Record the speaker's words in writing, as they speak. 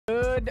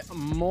Good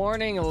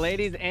morning,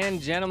 ladies and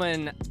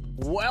gentlemen.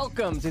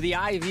 Welcome to the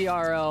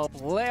IVRL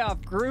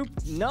playoff group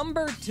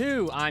number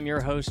 2. I'm your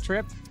host,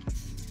 Trip,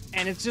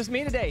 and it's just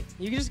me today.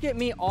 You can just get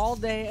me all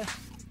day,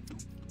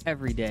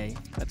 every day.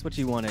 That's what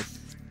you wanted.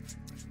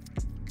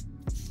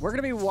 We're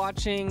going to be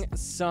watching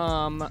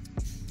some, who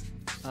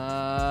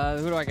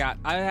do I got?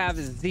 I have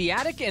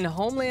Zeatic and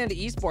Homeland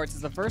Esports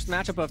is the first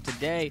matchup of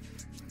today.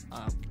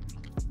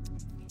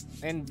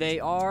 And they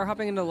are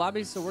hopping into the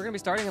lobby, so we're going to be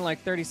starting in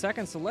like 30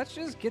 seconds. So let's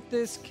just get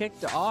this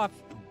kicked off.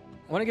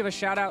 I want to give a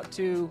shout out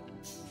to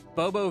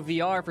Bobo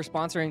VR for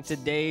sponsoring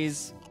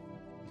today's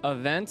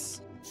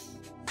events.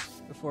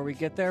 Before we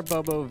get there,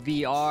 Bobo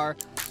VR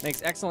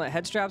makes excellent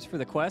head straps for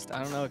the Quest.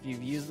 I don't know if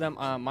you've used them.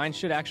 Mine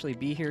should actually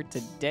be here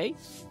today.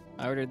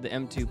 I ordered the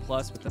M2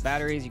 Plus with the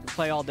batteries. You can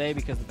play all day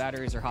because the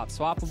batteries are hot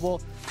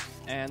swappable,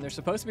 and they're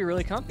supposed to be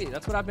really comfy.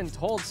 That's what I've been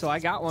told, so I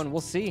got one.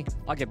 We'll see.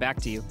 I'll get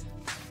back to you.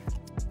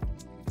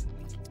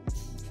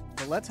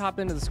 So let's hop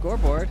into the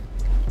scoreboard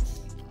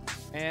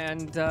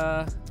and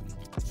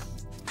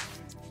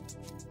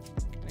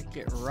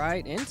get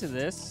right into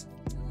this.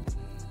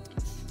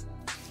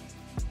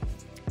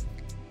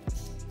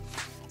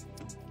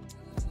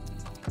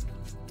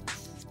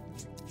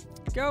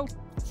 Go.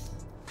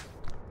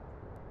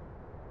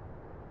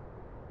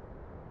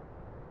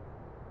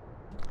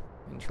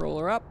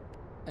 Controller up.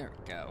 There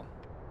we go.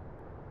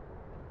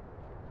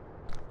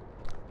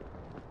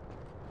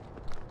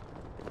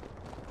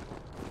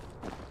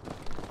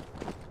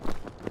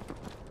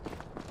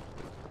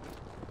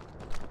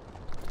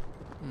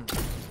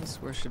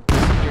 This where should be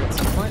here at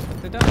some point,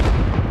 but they don't.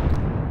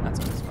 That's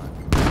always fine.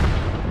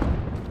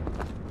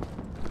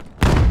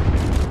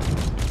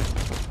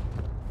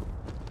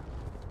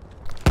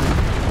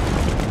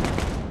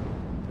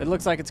 It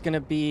looks like it's going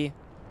to be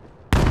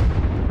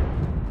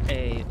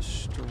a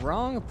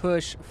strong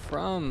push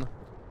from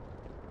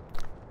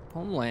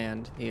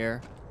Homeland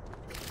here.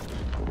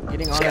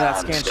 Getting onto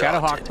that scan.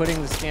 Shadowhawk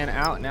putting the scan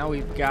out. Now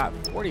we've got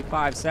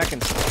 45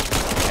 seconds.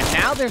 And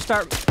now they're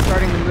starting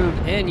to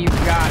move in. You've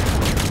got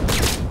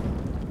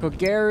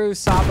Kogeru,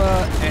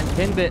 Saba, and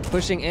Pinbit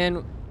pushing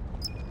in,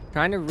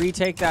 trying to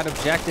retake that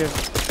objective.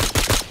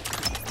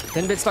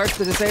 Pinbit starts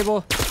to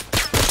disable.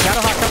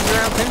 Shadowhawk comes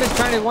around. Pinbit's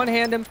trying to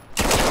one-hand him.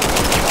 He's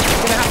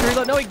gonna have to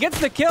reload. No, he gets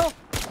the kill.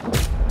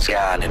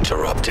 Scan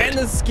interrupted. And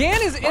the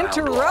scan is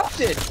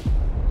interrupted.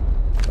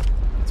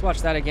 Let's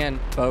watch that again,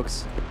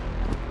 folks.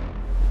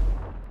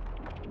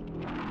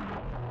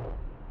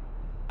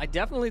 I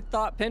definitely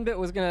thought Pinbit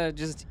was gonna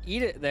just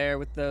eat it there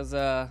with those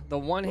the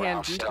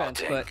one-hand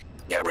defense, but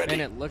then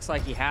it looks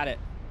like he had it.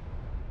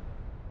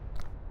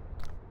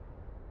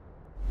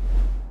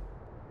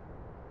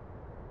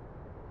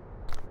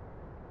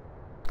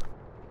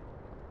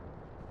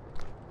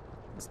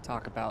 Let's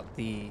talk about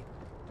the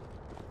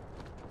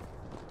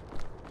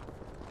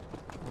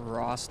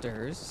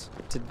rosters.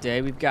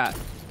 Today we've got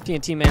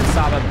TNT Man,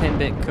 Saba,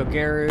 Pinbit,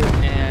 Kogeru,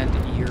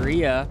 and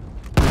Urea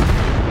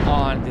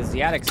on the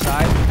Zeatic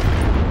side.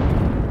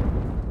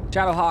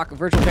 Shadowhawk,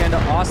 Virtual Panda,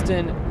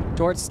 Austin,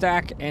 Tort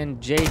Stack, and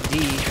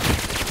JD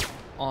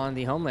on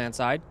the Homeland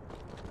side.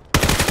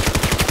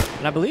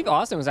 And I believe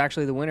Austin was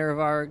actually the winner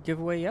of our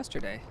giveaway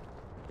yesterday.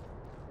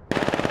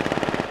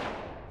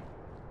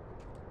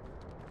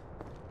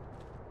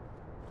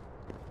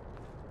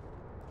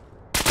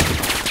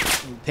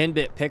 And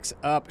Pinbit picks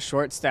up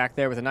Short Stack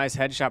there with a nice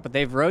headshot, but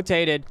they've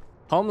rotated.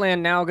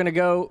 Homeland now going to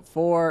go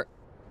for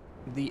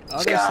the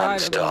other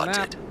side of the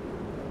map.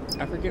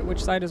 I forget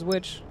which side is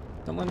which.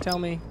 Someone tell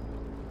me.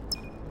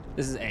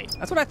 This is A.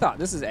 That's what I thought.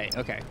 This is A.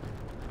 Okay.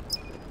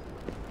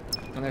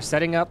 And they're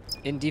setting up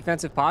in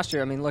defensive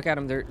posture. I mean, look at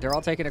them. They're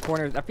all taking a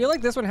corner. I feel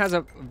like this one has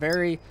a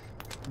very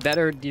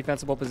better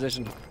defensible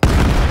position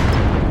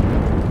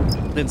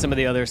than some of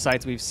the other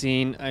sites we've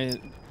seen.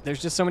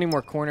 There's just so many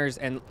more corners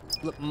and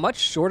much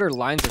shorter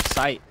lines of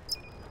sight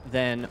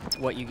than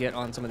what you get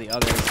on some of the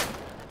others.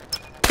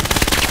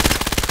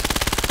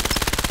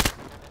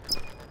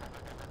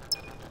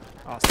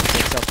 Austin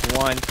picks up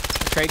one.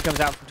 Trade comes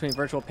out between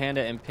Virtual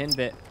Panda and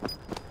Pinbit.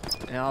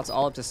 And now it's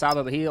all up to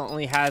Saba, but he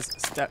only has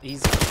he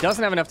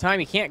doesn't have enough time.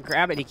 He can't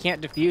grab it. He can't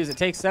defuse. It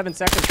takes 7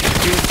 seconds to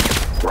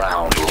defuse.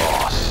 Round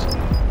loss.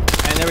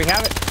 And there we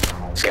have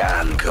it.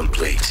 Scan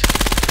complete.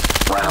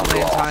 Round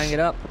loss. Tying it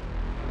up.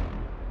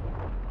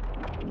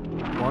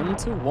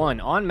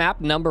 1-1 on map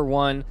number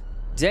 1,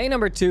 day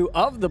number 2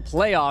 of the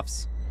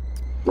playoffs.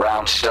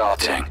 Round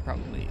starting.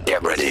 Probably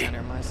get ready.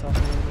 Center myself a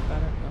little bit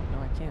better. No,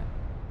 I can't.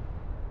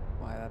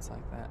 Why that's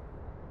like that?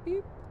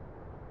 Beep.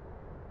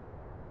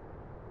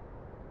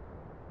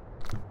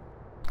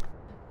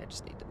 I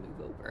just need to move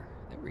over.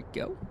 There we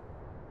go.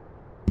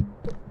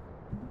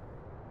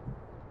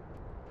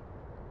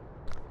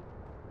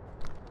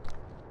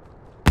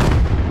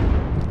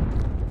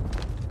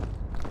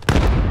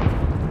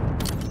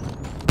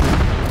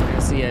 We're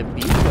gonna see a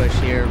B push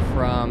here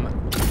from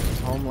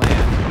Homeland.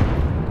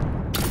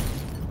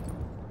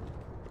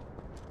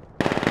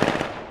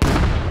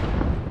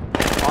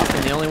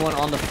 Austin, the only one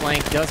on the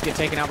flank, does get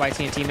taken out by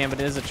TNT Man, but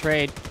it is a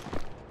trade.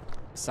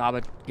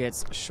 Saba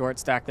gets short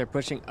stack. They're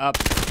pushing up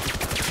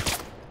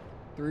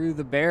through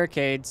the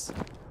barricades.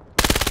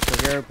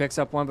 Garo picks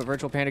up one, but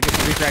Virtual Panda gets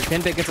a recrack.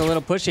 Pinbit gets a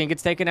little pushy and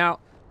gets taken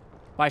out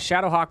by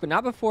Shadowhawk, but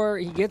not before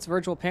he gets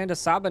Virtual Panda.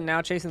 Saba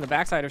now chasing the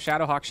backside of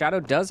Shadowhawk. Shadow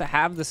does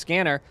have the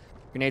scanner.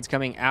 Grenades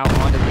coming out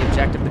onto the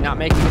objective, but not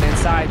making it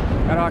inside.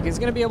 Shadowhawk is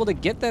going to be able to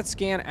get that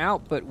scan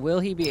out, but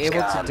will he be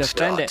able to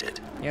defend it?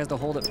 He has to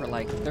hold it for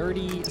like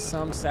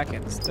 30-some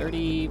seconds.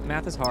 30,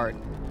 math is hard.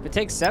 If it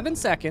takes 7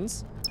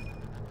 seconds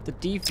to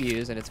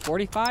defuse, and it's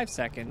 45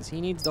 seconds,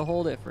 he needs to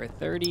hold it for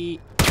 38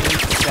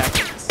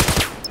 seconds.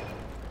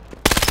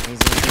 He's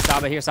going to see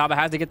Saba here. Saba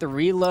has to get the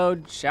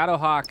reload.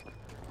 Shadowhawk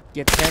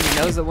gets him. He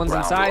knows that one's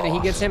inside, and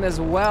he gets him as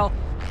well.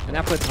 And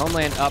that puts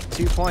Homeland up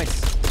 2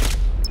 points.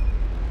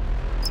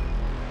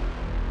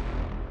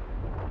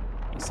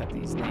 Let me set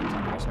these names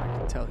on here so I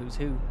can tell who's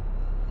who.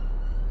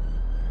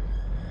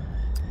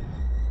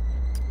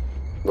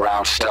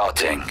 Round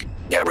starting.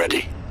 Get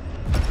ready.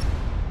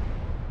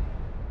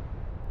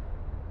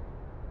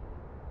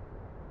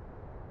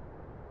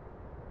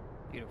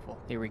 Beautiful.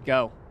 Here we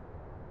go.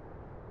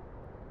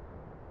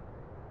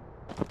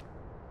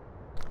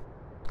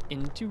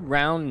 Into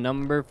round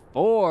number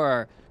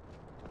 4.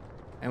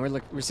 And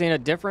we're seeing a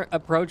different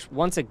approach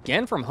once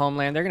again from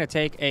Homeland. They're going to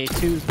take a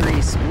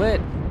 2-3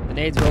 split. The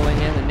nades rolling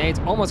in. The nades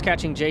almost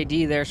catching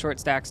JD there. Short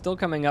stack still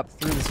coming up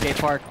through the skate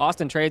park.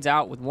 Austin trades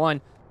out with one.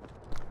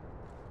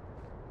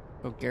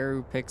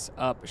 Garu picks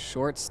up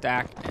short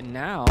stack. And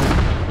now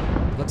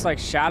looks like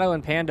Shadow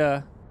and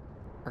Panda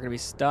are going to be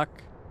stuck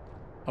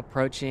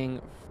approaching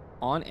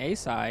on A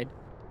side.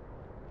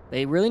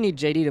 They really need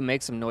JD to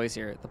make some noise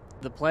here.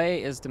 The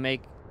play is to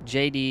make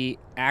JD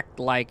act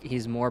like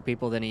he's more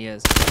people than he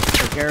is.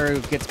 So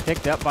Garu gets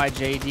picked up by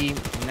JD.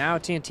 And now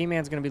TNT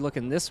Man's going to be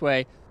looking this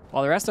way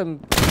while the rest of them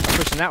are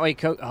pushing that way.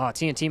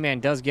 TNT Man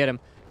does get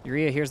him.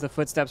 Urea hears the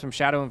footsteps from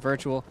Shadow and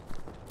Virtual.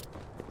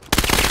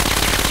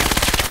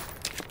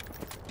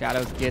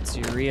 Shadow gets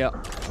Urea.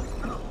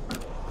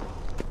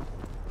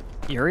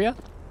 Urea?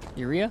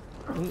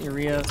 Isn't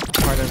Urea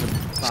part of the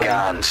body?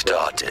 Scan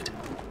started.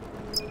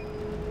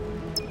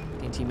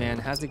 TNT Man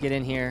has to get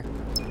in here.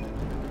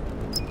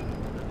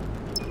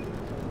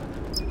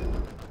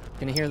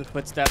 Gonna hear the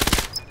footsteps.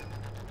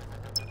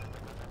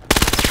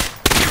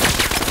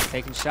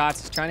 Taking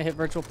shots. He's trying to hit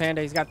Virtual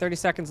Panda. He's got 30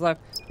 seconds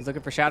left. He's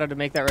looking for Shadow to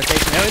make that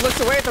rotation. No, he looks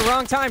away at the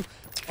wrong time.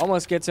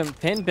 Almost gets him.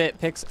 Pinbit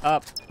picks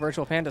up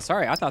Virtual Panda.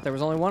 Sorry, I thought there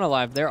was only one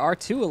alive. There are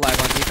 2 alive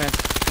on defense.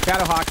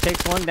 Shadowhawk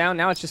takes one down.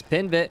 Now it's just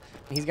Pinbit.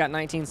 He's got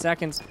 19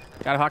 seconds.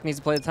 Shadowhawk needs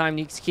to play the time.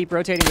 Needs to keep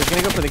rotating. He's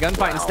going to go for the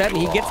gunfight instead,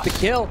 and he gets the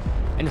kill.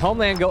 And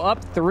Homeland go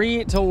up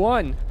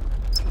 3-1.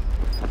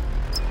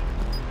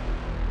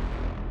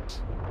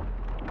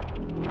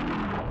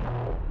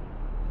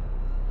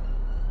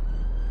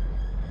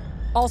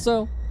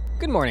 Also,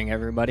 good morning,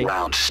 everybody.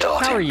 Round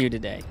starting. How are you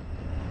today?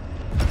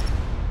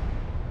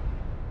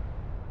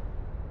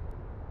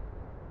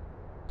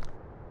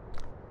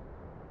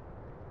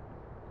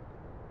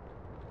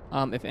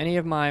 If any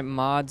of my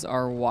mods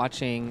are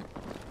watching,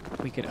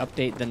 we could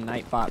update the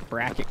Nightbot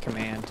bracket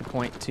command to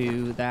point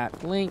to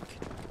that link.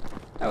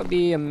 That would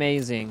be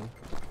amazing.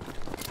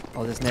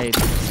 Oh, this nade.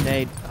 So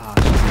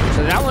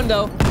that one,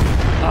 though.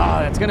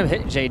 That's going to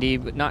hit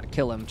JD, but not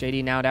kill him.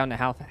 JD now down to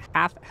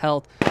half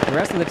health. The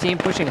rest of the team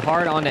pushing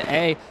hard onto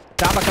A.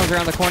 Saba comes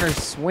around the corner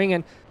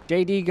swinging.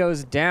 JD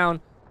goes down.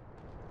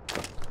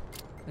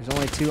 There's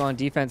only 2 on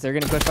defense. They're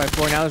getting pushed by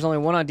 4. Now there's only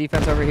 1 on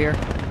defense over here.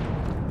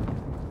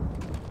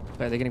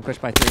 They're getting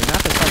pushed by 3.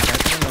 Not this much. I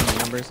don't know the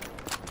numbers.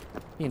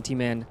 TNT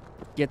Man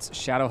gets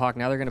Shadowhawk.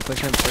 Now they're going to push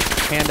him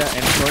for Panda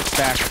and short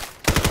stack.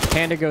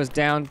 Panda goes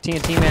down.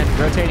 TNT Man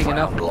rotating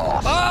enough.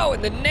 Oh,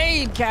 and the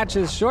nade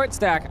catches short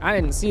stack. I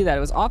didn't see that.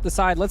 It was off the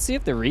side. Let's see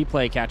if the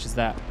replay catches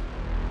that.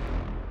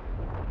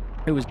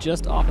 It was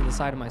just off of the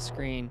side of my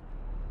screen.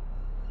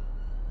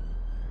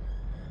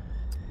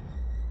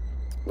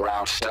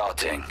 Round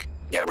starting.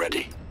 Get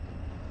ready.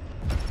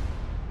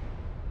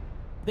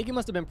 I think he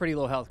must have been pretty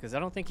low health because I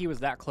don't think he was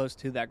that close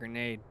to that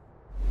grenade.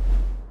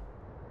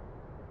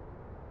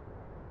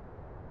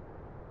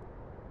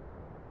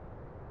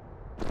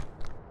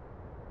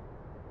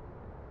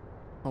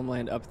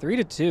 Homeland up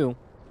 3-2.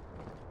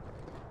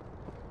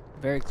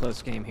 Very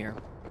close game here.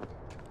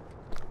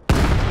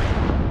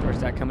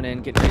 First that coming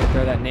in, getting ready to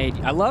throw that nade.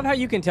 I love how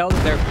you can tell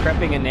that they're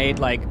prepping a nade.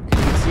 Like, you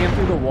can see him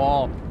through the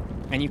wall,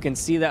 and you can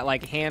see that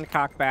like hand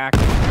cocked back,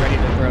 ready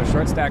to throw.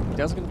 Short stack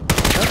does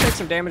take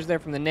some damage there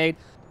from the nade,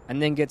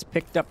 and then gets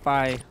picked up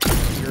by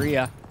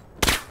Urea.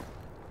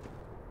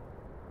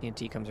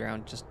 TNT comes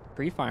around, just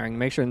pre-firing,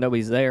 make sure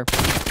nobody's there,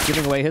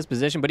 giving away his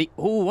position. But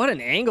ooh, what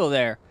an angle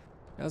there!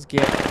 Does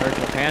get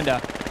Virtual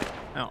Panda.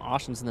 Now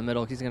Austin's in the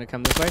middle. He's going to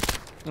come this way.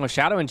 Oh,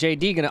 Shadow and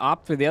JD going to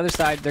opt for the other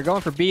side. They're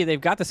going for B.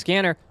 They've got the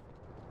scanner.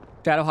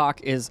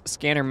 Shadowhawk is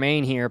scanner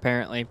main here,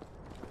 apparently.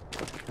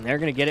 And they're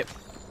going to get it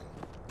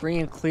free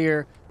and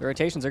clear. The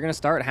rotations are going to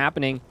start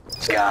happening.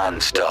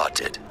 Scan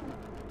started.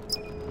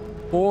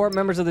 4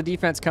 members of the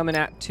defense coming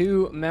at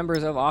 2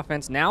 members of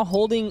offense. Now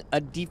holding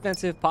a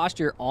defensive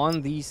posture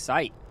on the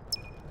site.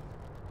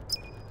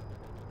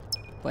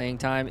 Playing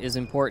time is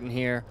important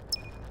here.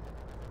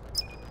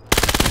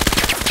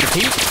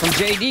 Repeat from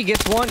JD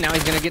gets one. Now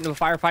he's going to get into a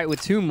firefight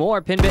with two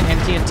more. Pinbit and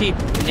TNT.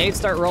 The nades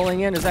start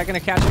rolling in. Is that going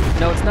to catch him?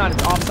 No, it's not.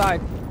 It's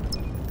offside.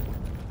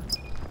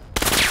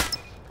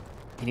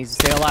 He needs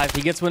to stay alive.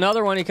 He gets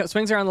another one. He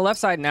swings around the left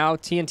side now.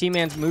 TNT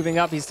Man's moving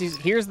up. He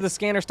hears the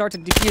scanner start to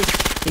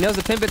defuse. He knows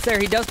the Pinbit's there.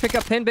 He does pick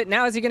up Pinbit.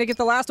 Now is he going to get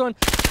the last one?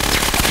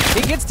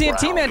 He gets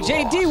TNT Man.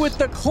 JD with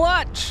the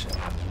clutch.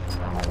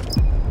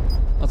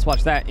 Let's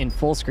watch that in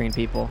full screen,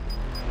 people.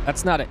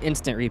 That's not an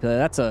instant replay.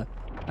 That's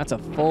a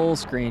full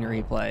screen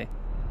replay.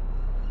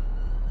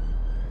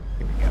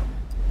 Here we go.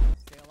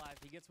 Stay alive.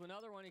 He gets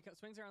another one. He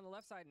swings around the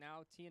left side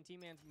now. TNT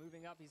Man's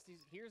moving up. He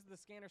hears the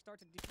scanner start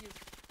to defuse.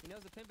 He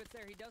knows the Pinbit's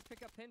there. He does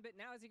pick up Pinbit.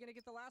 Now is he going to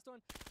get the last one?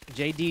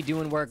 JD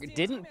doing work.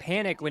 Didn't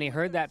panic when he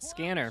heard that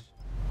scanner,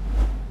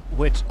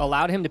 which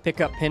allowed him to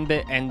pick up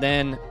Pinbit and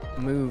then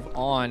move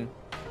on.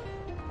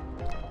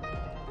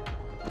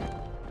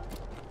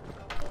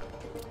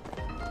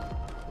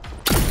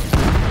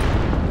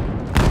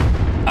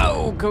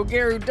 Oh,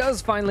 Kogeru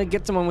does finally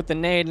get someone with the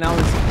nade, and I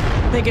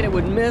was thinking it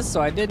would miss,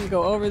 so I didn't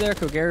go over there.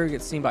 Kogeru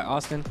gets seen by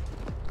Austin.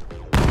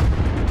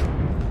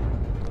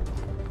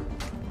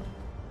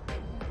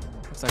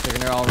 Looks like they're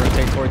gonna all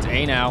rotate towards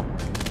A now.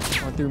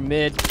 Going through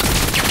mid.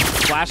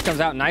 Flash comes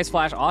out, nice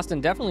flash.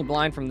 Austin definitely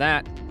blind from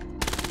that.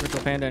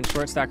 Virtual Panda and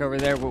Short Stack over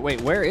there. But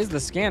wait, where is the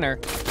scanner?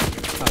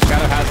 Oh,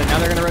 Shadow has it. Now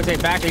they're gonna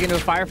rotate back. They get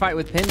into a firefight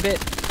with Pinbit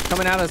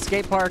coming out of the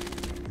skate park.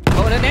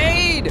 Oh, and a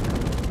nade!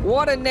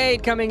 What a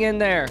nade coming in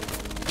there.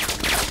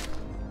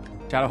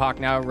 Shadowhawk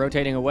now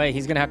rotating away.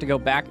 He's going to have to go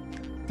back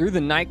through the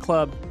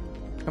nightclub,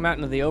 come out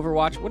into the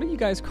Overwatch. What do you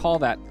guys call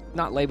that?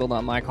 Not labeled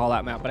on my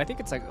call-out map, but I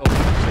think it's like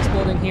Overwatch. This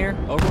building here,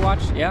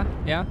 Overwatch, yeah.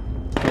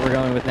 That's what we're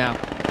going with now.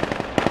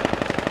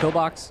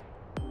 Pillbox.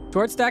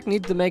 Short Stack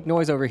needs to make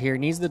noise over here.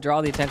 Needs to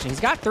draw the attention. He's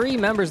got three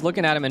members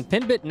looking at him, and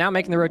Pinbit now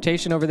making the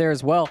rotation over there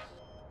as well.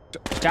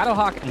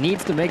 Shadowhawk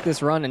needs to make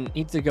this run and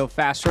needs to go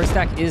fast. Short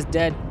Stack is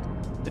dead.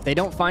 If they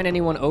don't find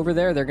anyone over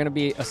there, they're going to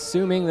be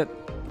assuming that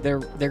they're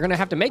going to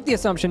have to make the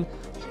assumption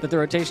that the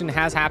rotation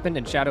has happened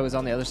and Shadow is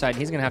on the other side.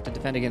 He's going to have to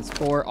defend against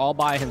 4 all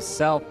by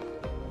himself.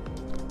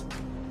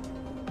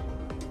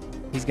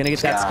 He's going to get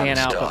that scan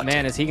out, but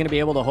man, is he going to be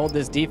able to hold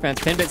this defense?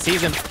 Pinbit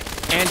sees him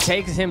and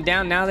takes him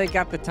down. Now they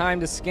got the time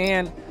to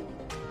scan.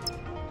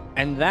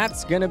 And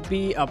that's going to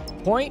be a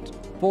point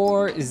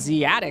for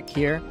Zeatic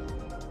here.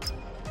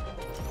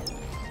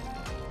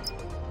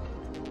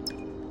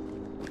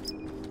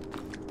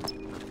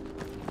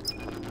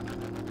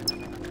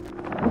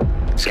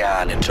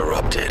 Scan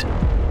interrupted.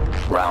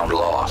 Round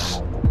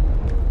loss.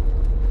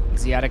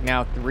 Zeatic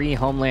now 3,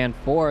 Homeland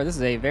 4. This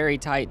is a very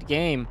tight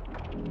game.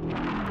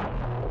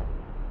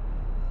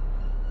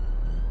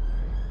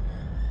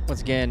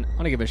 Once again, I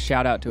want to give a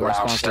shout out to our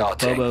sponsor,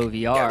 Bobo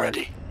VR. Get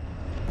ready.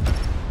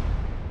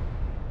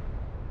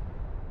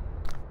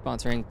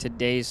 Sponsoring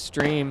today's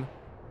stream.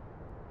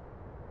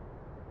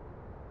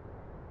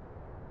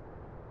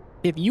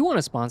 If you want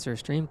to sponsor a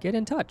stream, get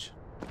in touch.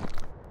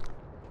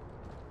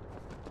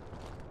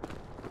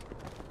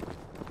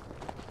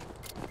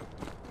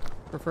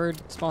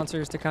 Preferred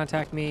sponsors to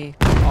contact me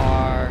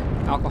are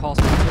alcohol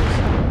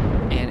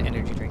sponsors and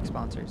energy drink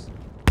sponsors,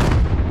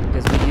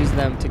 because we use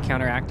them to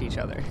counteract each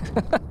other.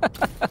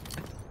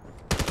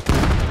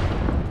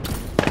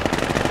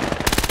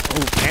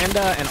 Oh,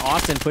 Panda and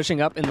Austin pushing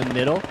up in the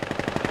middle,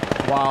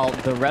 while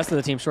the rest of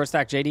the team, Short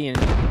Stack, JD, and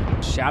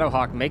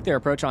Shadowhawk make their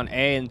approach on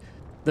A. And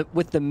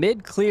with the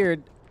mid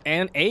cleared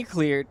and B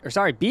cleared,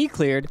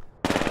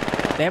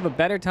 they have a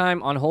better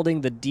time on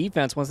holding the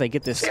defense once they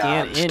get this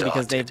scan in,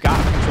 because they've got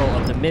control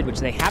of the mid, which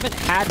they haven't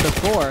had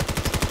before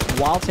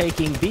while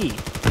taking B.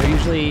 They're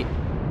usually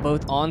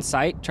both on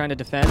site trying to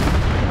defend.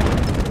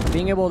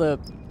 Being able to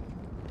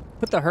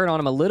put the hurt on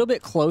him a little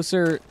bit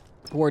closer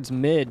towards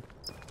mid.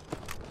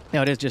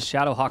 Now it is just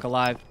Shadowhawk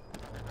alive.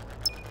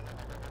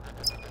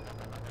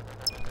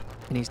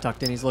 And he's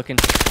tucked in, he's looking.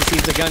 He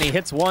sees the gun, he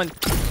hits one.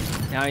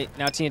 Now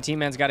TNT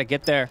Man's got to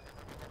get there.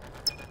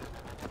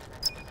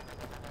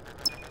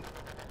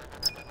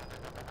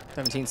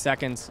 17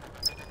 seconds.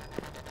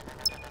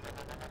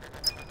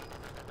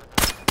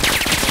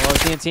 Oh,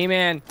 TNT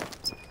Man.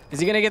 Is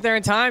he going to get there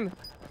in time?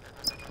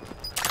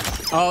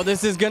 Oh,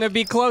 this is going to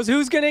be close.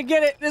 Who's going to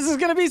get it? This is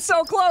going to be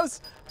so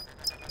close.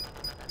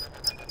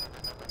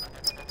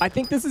 I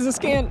think this is a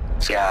scan.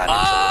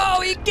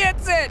 Oh, he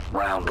gets it.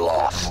 Round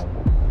loss.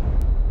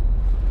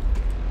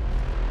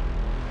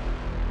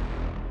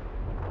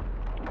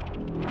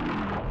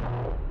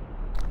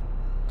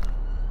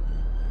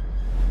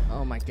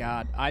 Oh my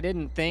God, I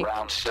didn't think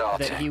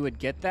that he would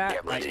get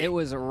that. Like, it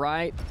was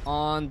right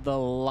on the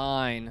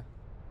line.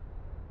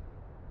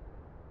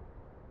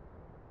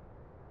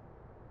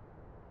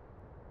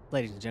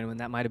 Ladies and gentlemen,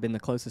 that might have been the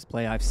closest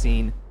play I've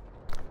seen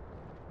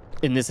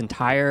in this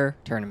entire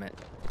tournament.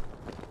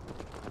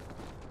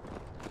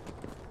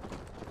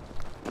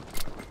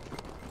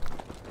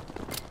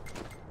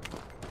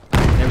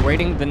 They're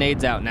waiting the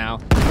nades out now.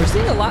 We're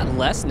seeing a lot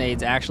less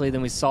nades actually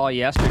than we saw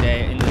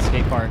yesterday in the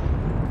skate park.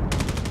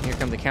 Here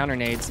come the counter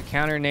nades. The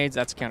counter nades,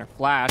 that's a counter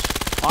flash.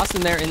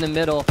 Austin there in the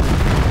middle.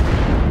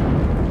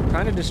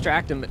 Trying to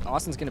distract him, but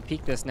Austin's going to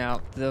peek this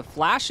now. The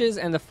flashes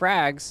and the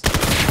frags.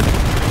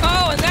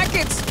 Oh, and that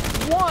gets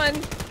one.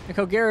 And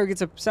Kogero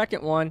gets a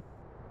second one.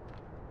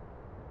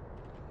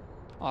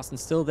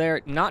 Austin's still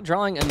there, not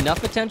drawing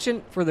enough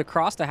attention for the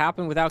cross to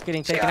happen without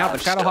getting taken out, but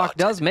Shadowhawk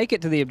does make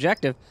it to the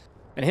objective,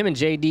 and him and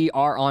JD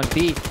are on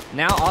B.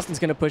 Now Austin's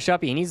going to push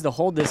up. He needs to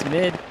hold this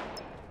mid.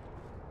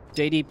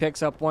 JD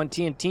picks up one.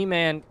 TNT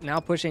Man now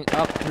pushing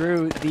up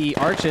through the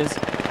arches.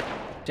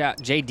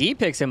 JD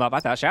picks him up. I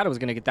thought Shadow was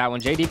going to get that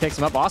one. JD picks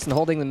him up. Austin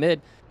holding the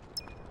mid.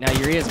 Now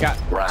Uria's got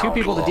two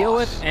people to deal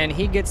with, and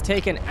he gets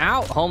taken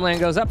out.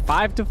 Homeland goes up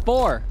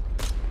 5-4.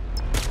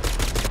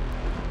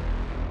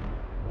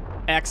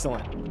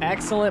 Excellent.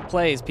 Excellent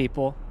plays,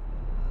 people.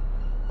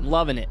 I'm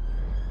loving it.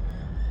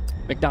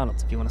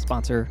 McDonald's, if you want to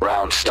sponsor.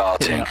 Round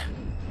starting.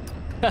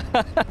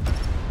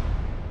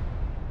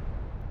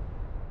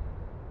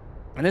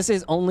 And this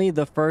is only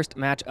the first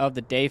match of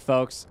the day,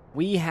 folks.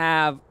 We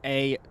have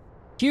a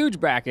huge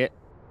bracket,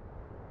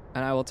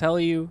 and I will tell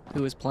you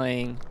who is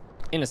playing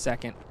in a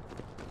second.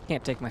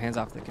 Can't take my hands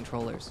off the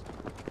controllers.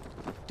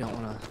 Don't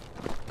want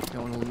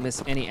to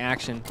miss any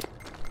action.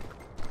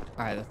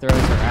 All right, the throws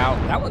are out.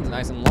 That one's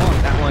nice and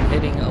long. That one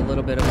hitting a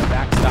little bit of a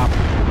backstop.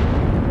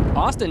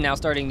 Austin now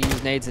starting to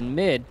use nades in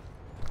mid.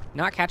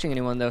 Not catching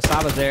anyone, though.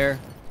 Saba's there.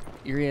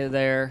 Uria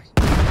there.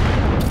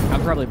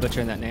 I'm probably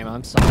butchering that name.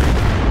 I'm sorry.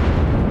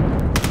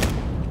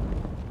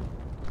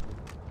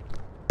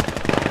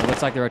 It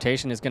looks like the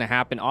rotation is going to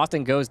happen.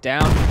 Austin goes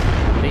down,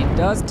 but he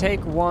does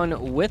take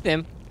one with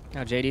him.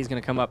 Now JD's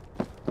going to come up.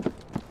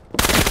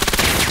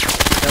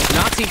 Does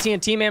not see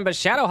TNT Man, but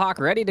Shadowhawk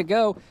ready to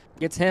go.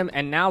 Gets him,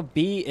 and now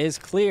B is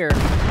clear.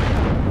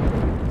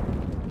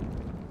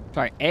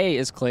 Sorry, A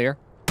is clear.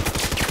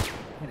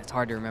 And it's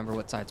hard to remember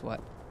what side's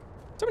what.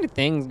 So many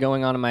things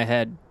going on in my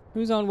head.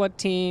 Who's on what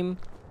team?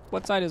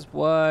 What side is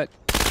what?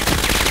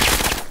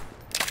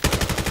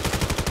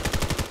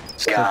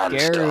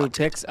 Gary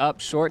picks up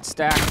short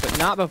stack, but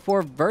not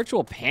before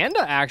Virtual Panda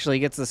actually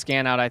gets the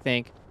scan out, I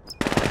think.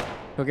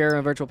 Kogero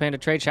and Virtual Panda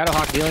trade.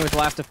 Shadowhawk dealing with the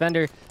last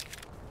defender.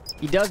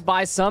 He does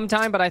buy some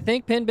time, but I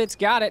think Pinbit's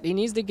got it. He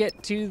needs to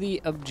get to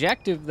the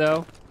objective,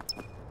 though.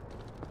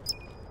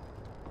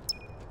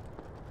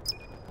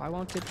 Why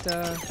won't it,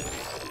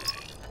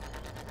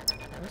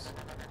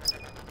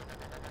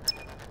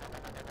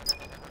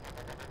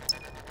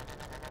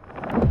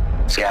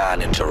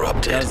 Scan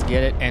interrupted. Does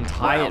get it and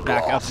tie it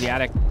back up.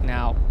 Zeatic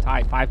now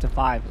tied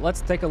 5-5.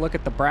 Let's take a look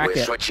at the bracket.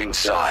 We're switching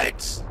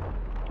sides.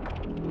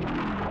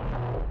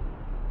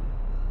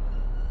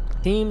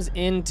 Teams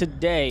in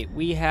today.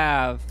 We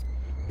have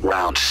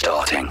Round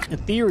starting.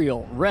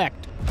 Ethereal,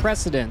 Wrecked,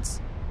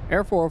 Precedence,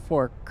 Air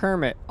 404,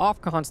 Kermit,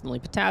 Off Constantly,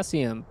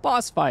 Potassium,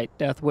 Boss Fight,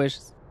 Death Wish,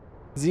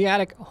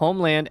 Zeatic,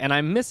 Homeland, and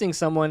I'm missing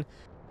someone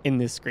in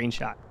this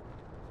screenshot.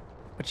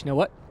 But you know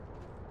what?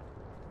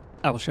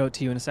 I will show it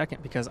to you in a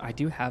second because I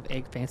do have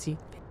a fancy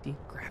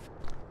graphic.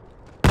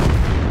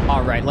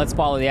 All right, let's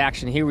follow the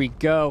action. Here we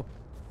go.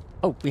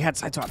 Oh, we had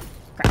side swap.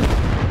 Crap.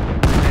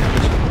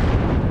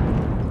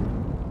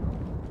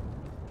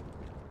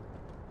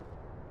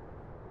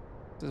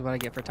 This is what I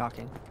get for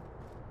talking.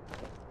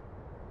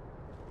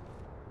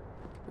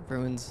 It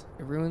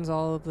ruins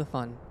all of the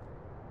fun.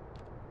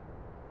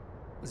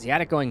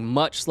 Zeatic going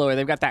much slower.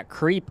 They've got that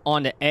creep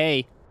onto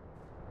A.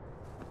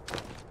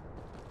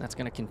 That's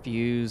going to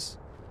confuse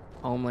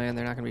Homeland.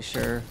 They're not going to be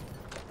sure.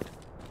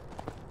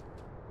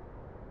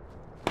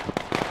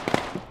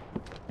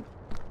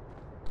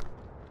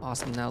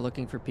 Austin now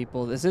looking for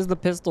people. This is the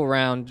pistol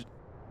round.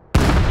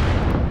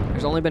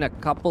 There's only been a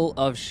couple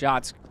of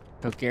shots.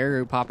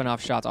 Kogero popping off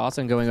shots.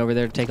 Austin going over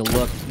there to take a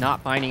look.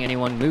 Not finding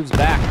anyone. Moves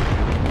back.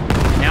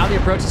 Now the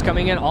approach is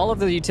coming in. All of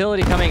the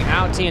utility coming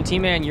out.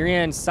 TNT Man,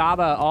 Uria, and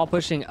Saba all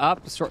pushing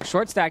up.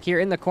 Short stack here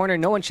in the corner.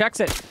 No one checks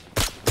it.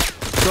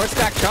 Short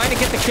stack trying to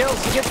get the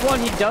kills. He gets one.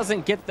 He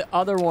doesn't get the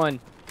other one.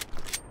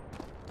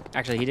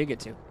 Actually, he did get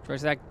two.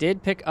 Short stack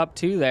did pick up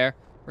two there.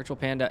 Virtual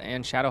Panda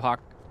and Shadowhawk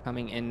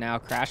coming in now,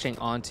 crashing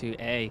onto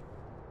A.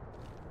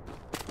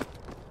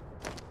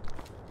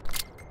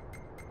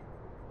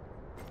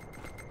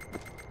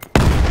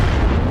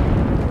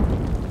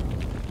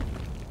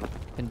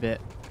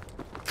 Bit.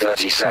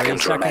 30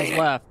 seconds remaining.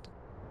 Left.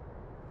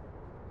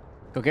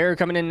 Kogero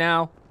coming in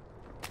now.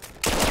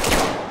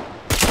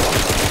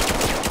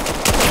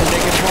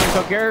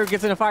 Kogero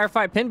gets in a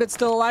firefight. Pinbit's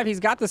still alive. He's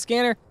got the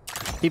scanner.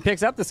 He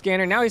picks up the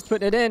scanner. Now he's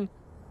putting it in.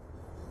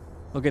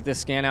 We'll get this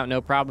scan out,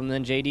 no problem.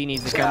 Then JD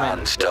needs to come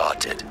in.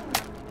 Started.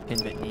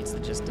 Pinbit needs to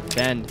just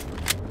defend.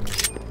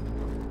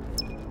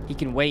 He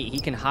can wait. He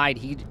can hide.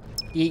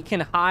 He can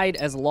hide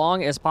as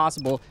long as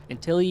possible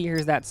until he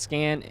hears that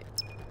scan.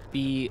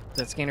 The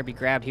scanner be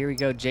grabbed. Here we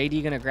go.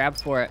 JD gonna grab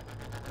for it.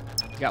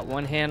 Got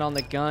one hand on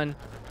the gun.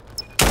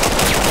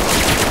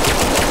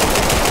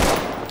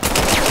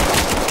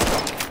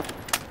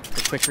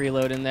 The quick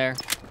reload in there.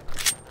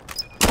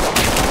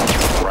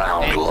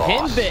 Round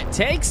lost. Pinbit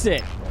takes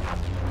it.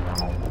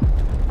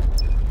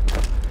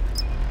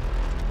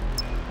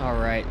 All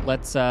right,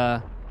 let's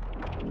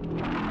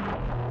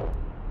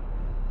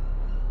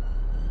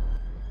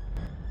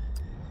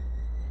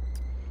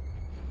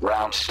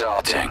Round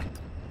starting.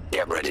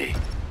 Get ready.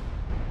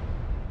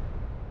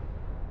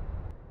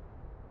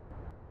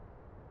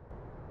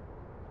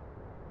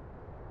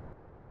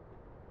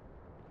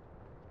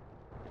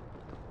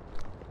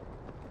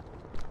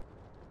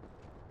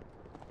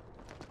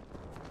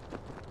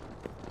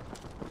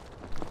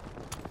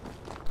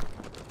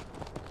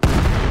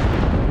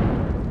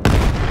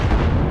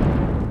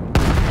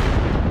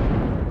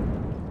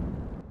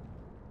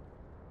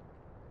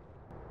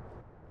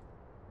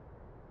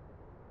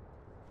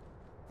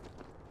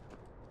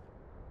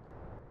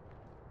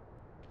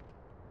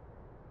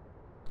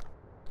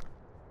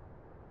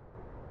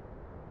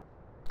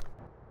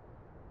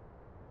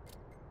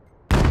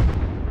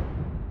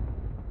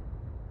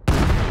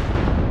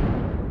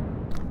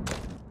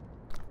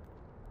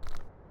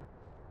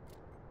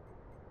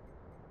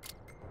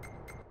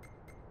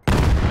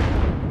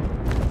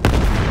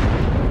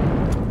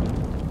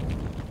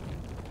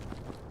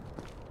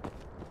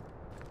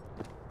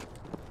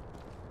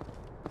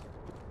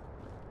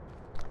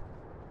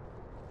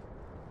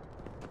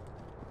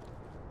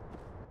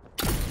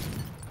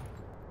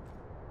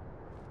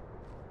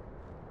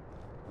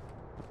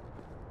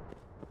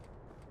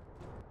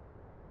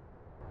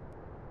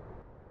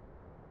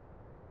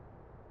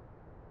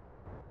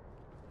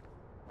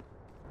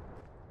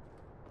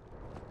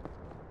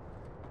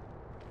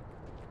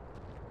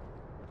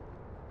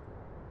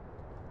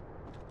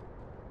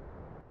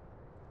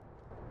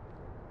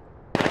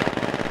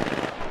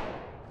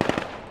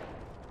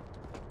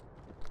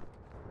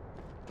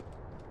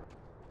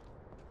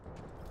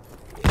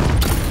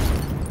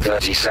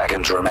 Thirty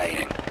seconds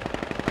remaining.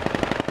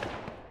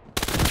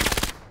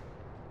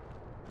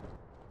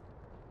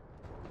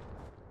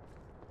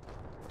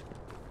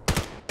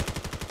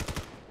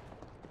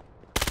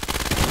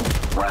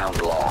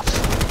 Round lost.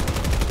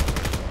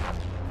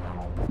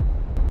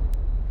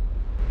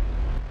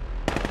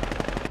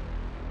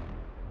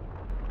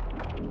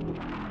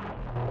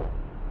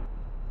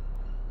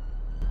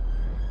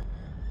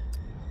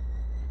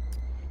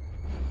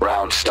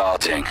 Round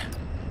starting.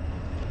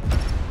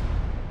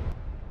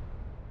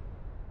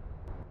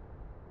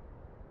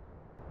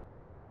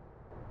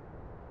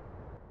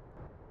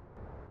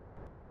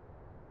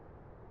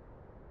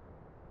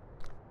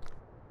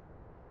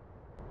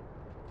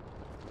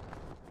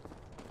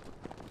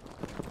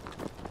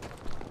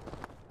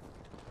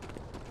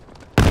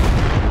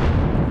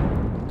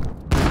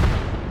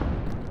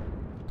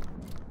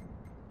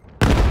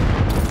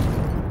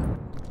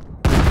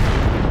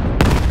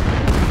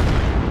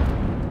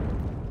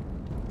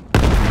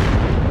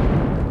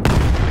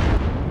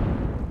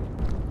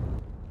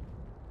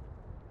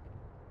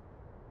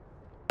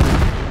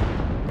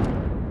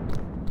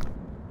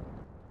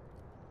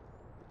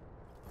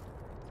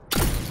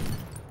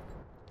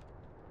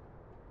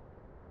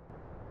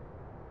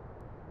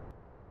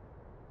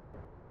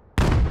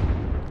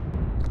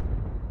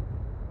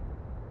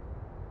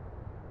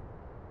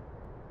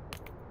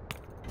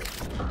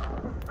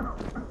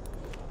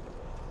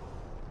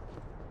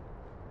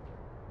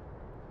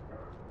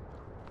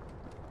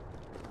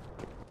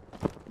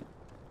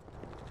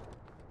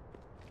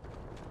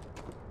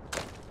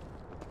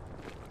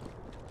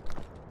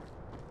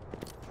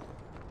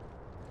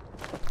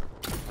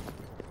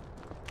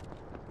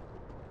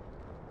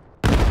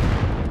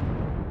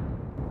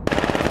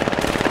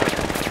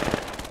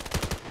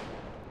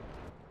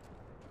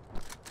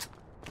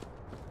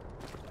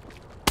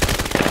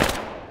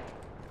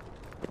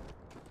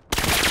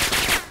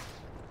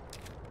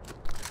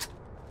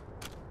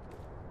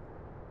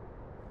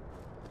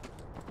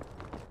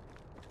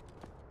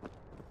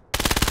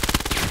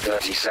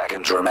 Thirty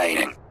seconds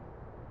remaining.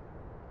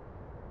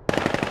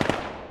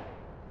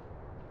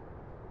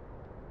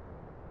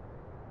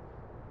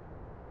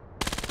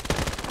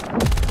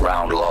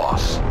 Round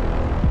loss.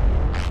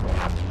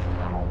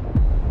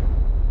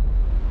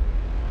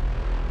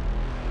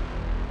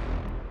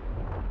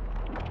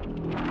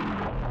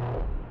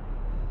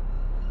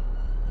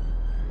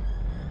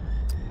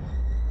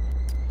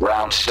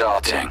 Round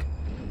starting.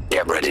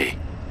 Get ready.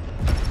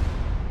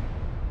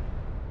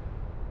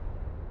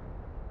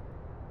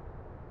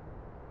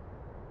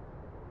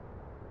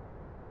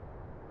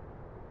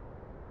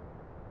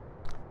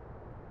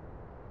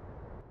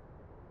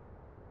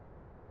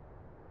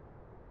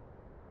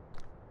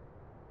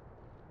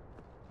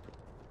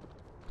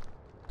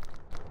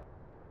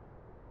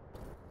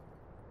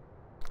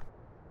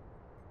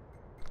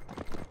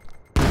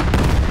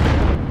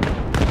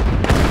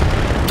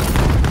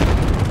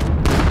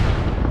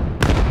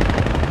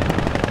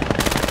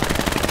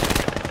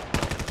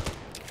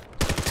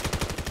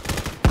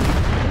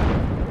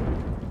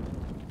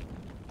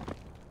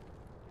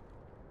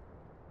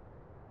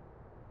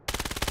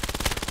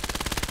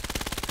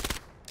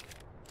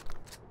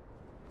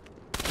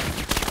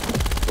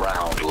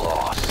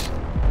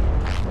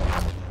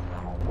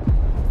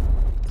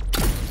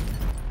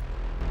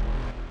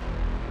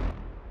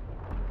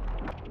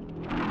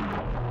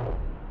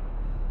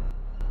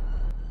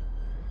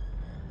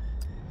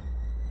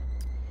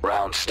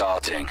 Round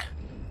starting.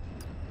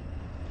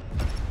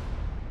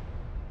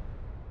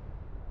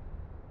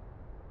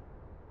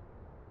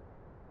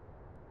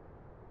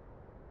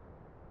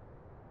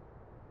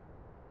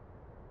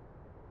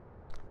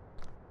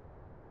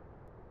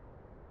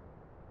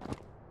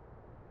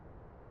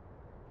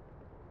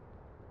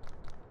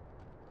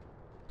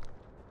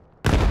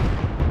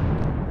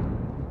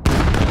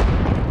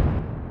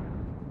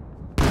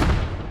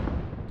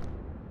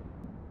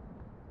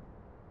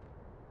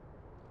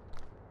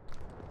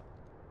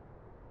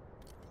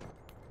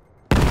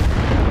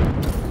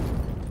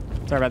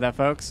 Sorry about that,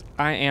 folks.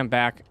 I am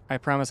back. I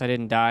promise I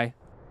didn't die.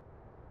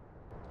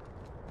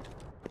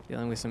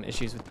 Dealing with some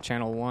issues with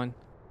channel 1.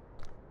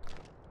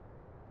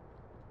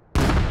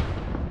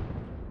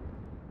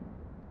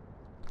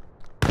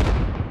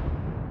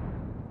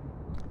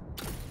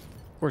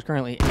 We're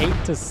currently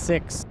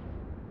 8-6.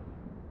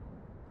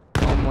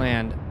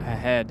 Homeland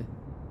ahead.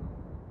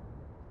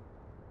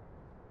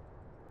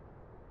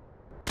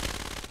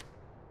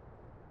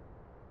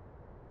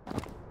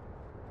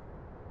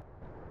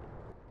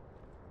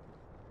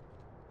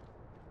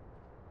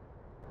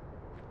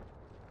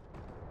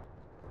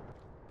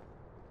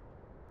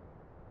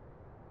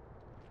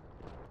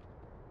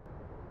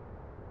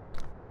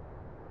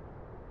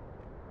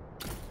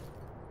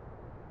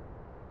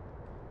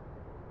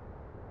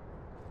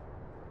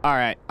 All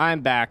right,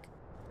 I'm back.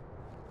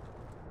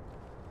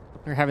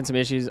 We're having some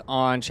issues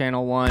on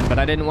channel 1, but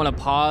I didn't want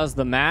to pause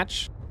the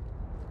match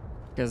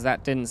because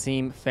that didn't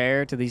seem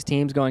fair to these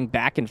teams going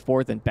back and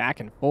forth and back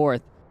and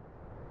forth.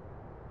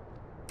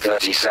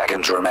 30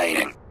 seconds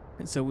remaining.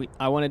 And so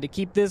I wanted to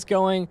keep this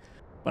going,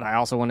 but I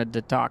also wanted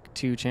to talk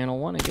to channel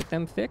 1 and get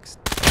them fixed.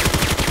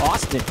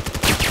 Austin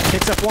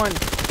picks up one,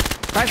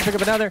 tries to pick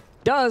up another,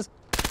 does.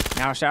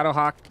 Now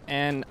Shadowhawk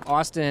and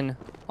Austin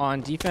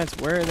on defense.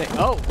 Where are they?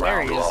 Oh,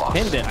 there he is.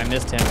 Pinned it. I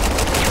missed him.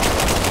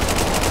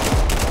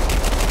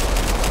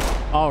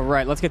 All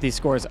right, let's get these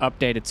scores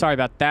updated. Sorry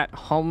about that.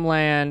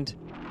 Homeland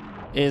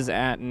is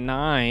at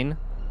 9.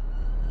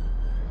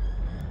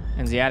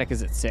 And Zeatic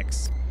is at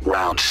 6.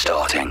 Round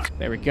starting.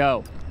 There we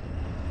go.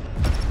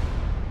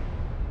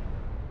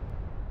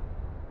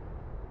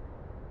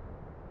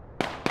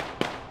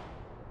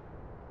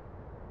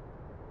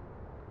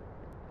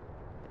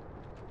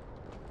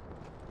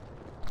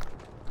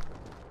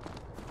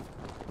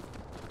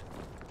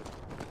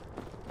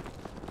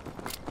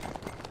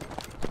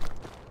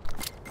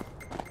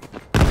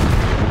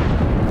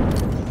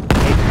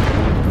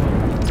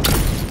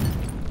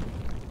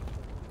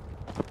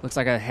 Looks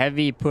like a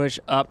heavy push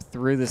up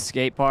through the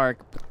skate park.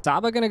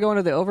 Saba gonna go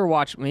into the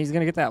Overwatch. He's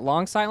gonna get that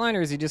long sideline,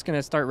 or is he just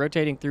gonna start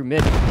rotating through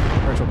mid?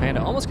 Virtual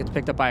Panda almost gets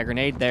picked up by a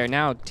grenade there.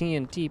 Now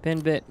TNT,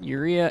 Pinbit,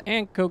 Urea,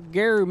 and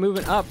Kogeru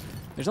moving up.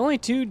 There's only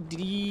 2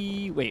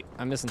 D. Wait,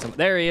 I'm missing some.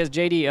 There he is,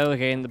 JD. Oh,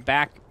 okay, in the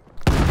back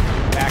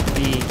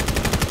B.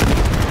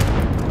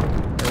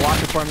 They're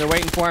watching for him. They're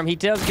waiting for him. He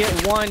does get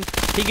one.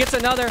 He gets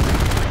another.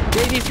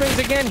 JD swings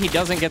again. He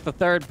doesn't get the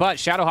third, but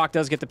Shadowhawk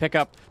does get the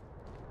pickup.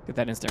 Get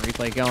that instant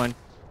replay going.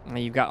 And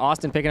you've got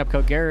Austin picking up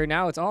Kogeru.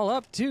 Now it's all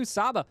up to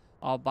Saba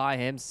all by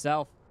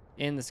himself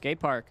in the skate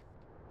park.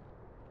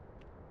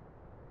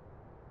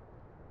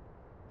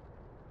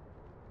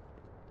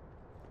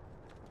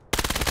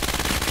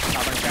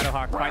 Saba and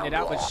Shadowhawk fighting it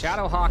out, but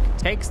Shadowhawk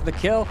takes the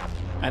kill,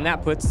 and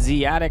that puts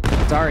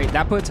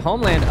that puts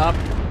Homeland up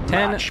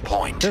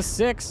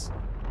 10-6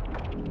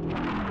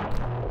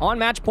 on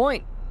match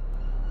point.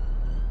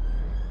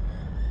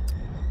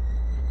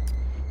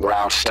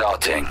 Round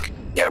starting.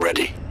 Get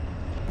ready.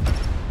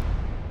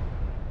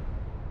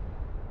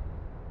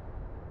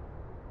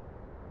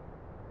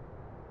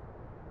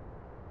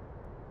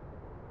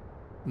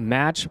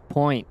 Match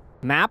point.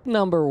 Map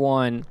number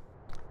 1.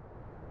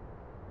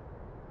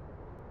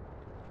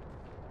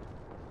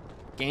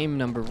 Game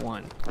number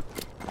 1.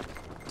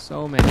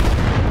 So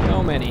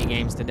many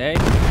games today.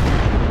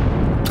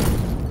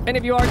 And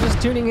if you are just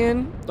tuning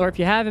in, or if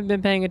you haven't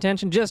been paying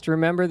attention, just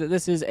remember that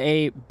this is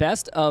a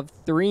best of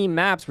 3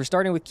 maps. We're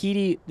starting with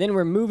Kiti, then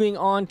we're moving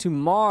on to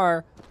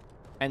Mar,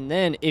 and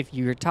then if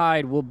you're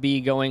tied, we'll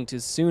be going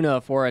to Suna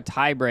for a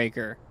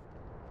tiebreaker.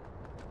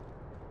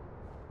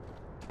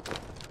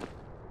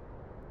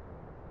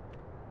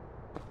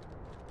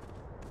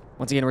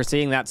 Once again, we're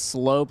seeing that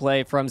slow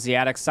play from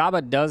Zeatic.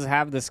 Saba does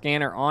have the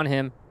scanner on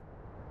him.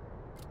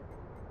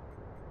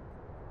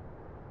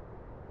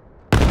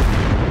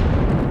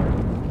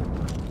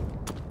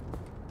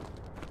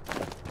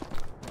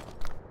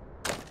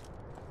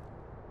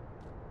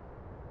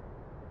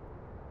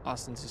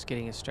 Austin's just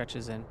getting his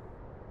stretches in.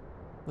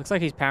 Looks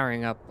like he's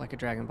powering up like a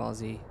Dragon Ball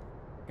Z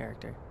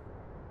character.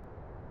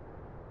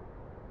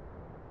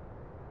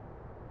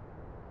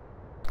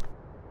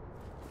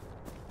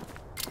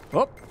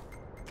 Oh!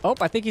 Oh,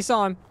 I think he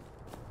saw him.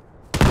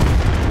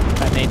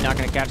 That nade not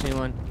going to catch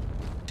anyone.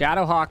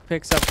 Shadowhawk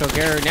picks up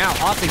Kogeru. Now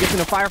Austin gets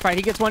in a firefight.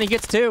 He gets 1, he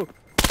gets 2.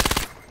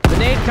 The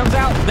nade comes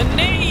out. The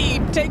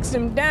nade takes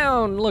him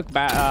down. Look,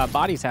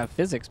 bodies have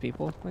physics,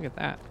 people. Look at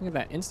that. Look at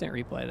that instant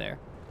replay there.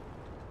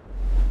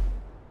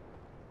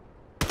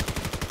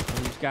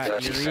 got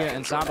 30 Urea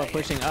and seconds Saba remaining.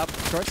 pushing up.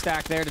 Short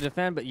stack there to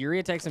defend, but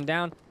Urea takes him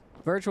down.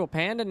 Virtual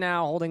Panda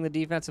now holding the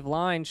defensive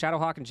line.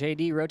 Shadowhawk and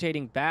JD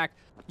rotating back.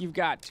 You've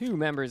got two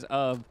members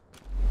of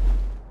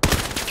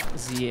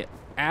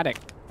Zeatic.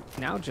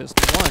 Now just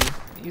one.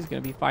 He's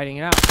going to be fighting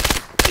it out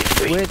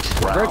Defeat.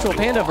 with Round Virtual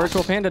Panda. lost.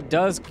 Virtual Panda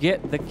does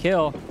get the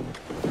kill.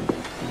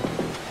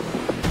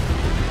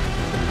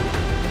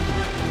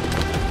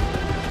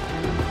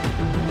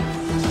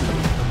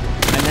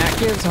 And that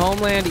gives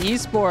Homeland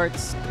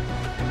Esports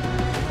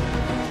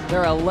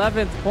their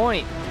 11th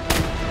point.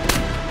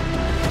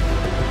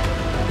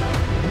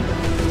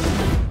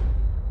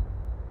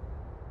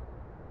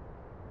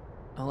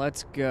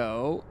 Let's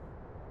go.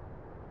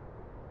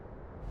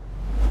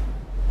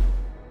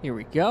 Here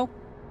we go.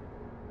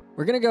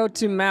 We're going to go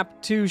to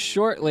map 2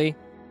 shortly.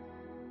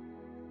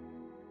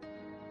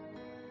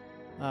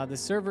 The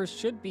servers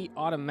should be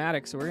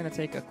automatic, so we're going to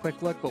take a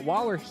quick look. But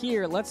while we're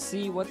here, let's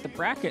see what the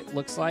bracket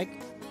looks like.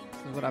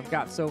 This is what I've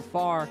got so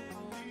far.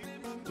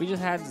 We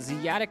just had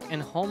Zeatic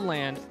and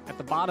Homeland at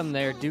the bottom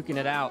there duking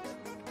it out.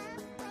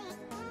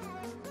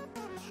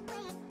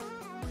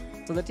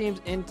 So the teams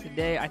in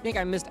today, I think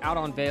I missed out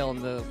on Vail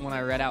in the one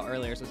I read out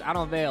earlier. So it's out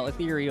on Vail,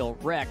 Ethereal,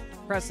 Wreck,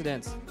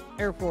 Precedence,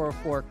 Air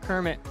 404,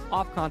 Kermit,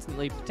 Off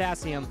Constantly,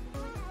 Potassium,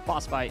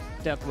 Boss Fight,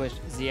 Deathwish,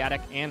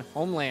 Zeatic, and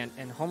Homeland.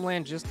 And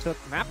Homeland just took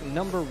map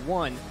number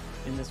 1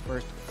 in this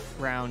first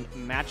round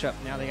matchup.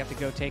 Now they have to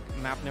go take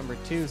map number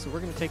 2. So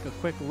we're going to take a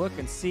quick look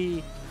and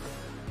see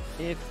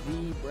if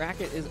the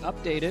bracket is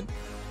updated.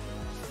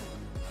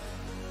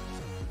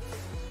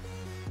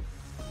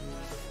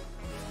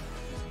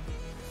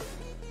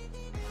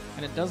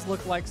 And it does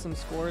look like some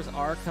scores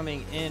are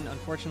coming in.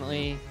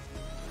 Unfortunately,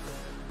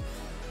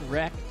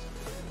 Wrecked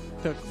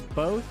took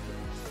both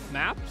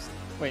maps.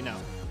 Wait, no.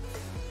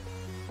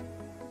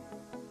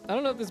 I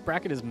don't know if this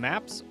bracket is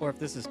maps or if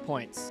this is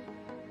points.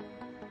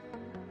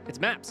 It's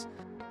maps.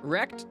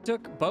 Wrecked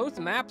took both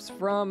maps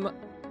from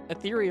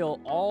Ethereal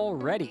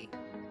already.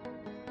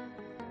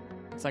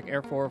 It's like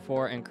Air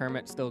 404 and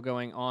Kermit still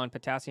going on.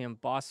 Potassium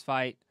Boss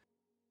Fight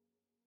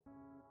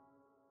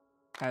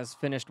has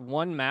finished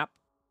one map.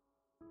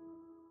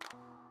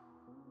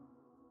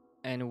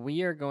 And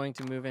we are going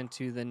to move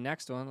into the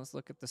next one. Let's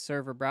look at the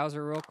server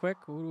browser real quick.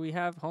 Who do we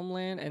have?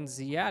 Homeland and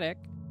Zeatic.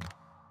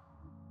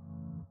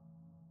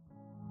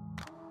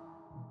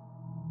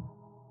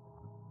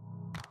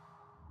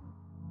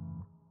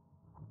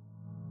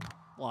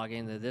 Log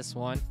into this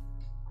one.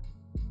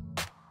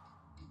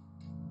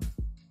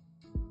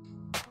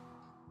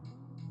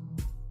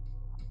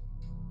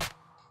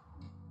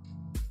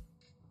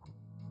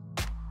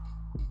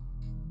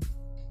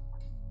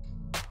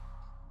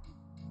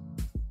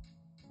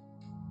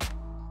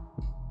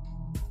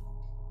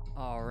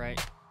 All right,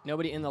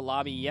 nobody in the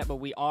lobby yet, but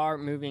we are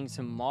moving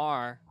to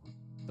Mar.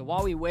 So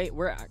while we wait,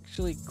 we're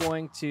actually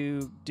going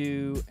to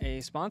do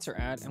a sponsor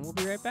ad and we'll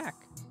be right back.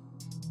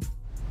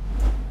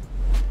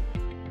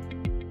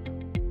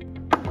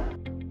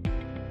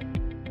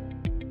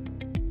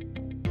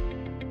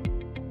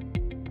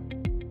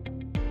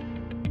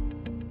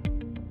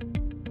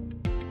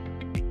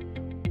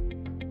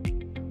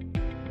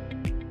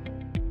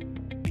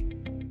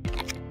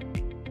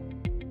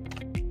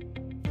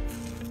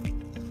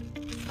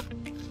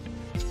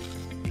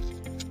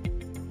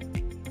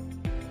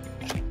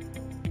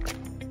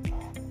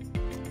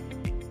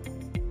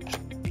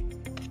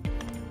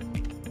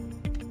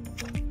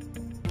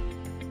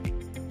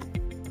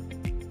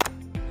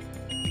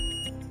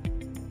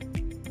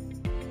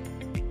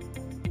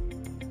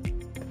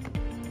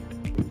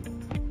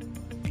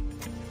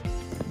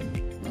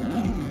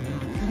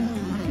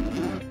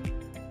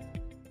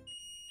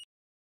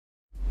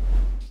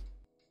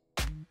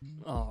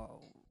 Oh.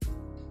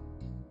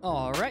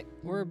 All right,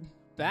 we're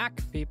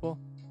back, people.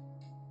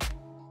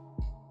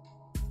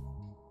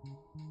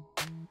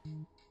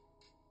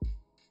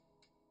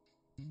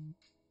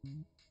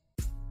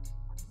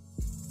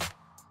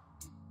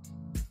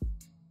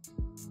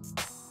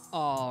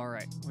 All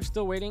right, we're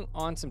still waiting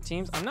on some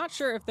teams. I'm not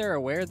sure if they're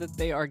aware that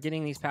they are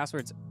getting these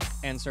passwords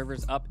and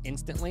servers up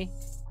instantly,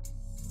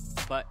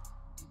 but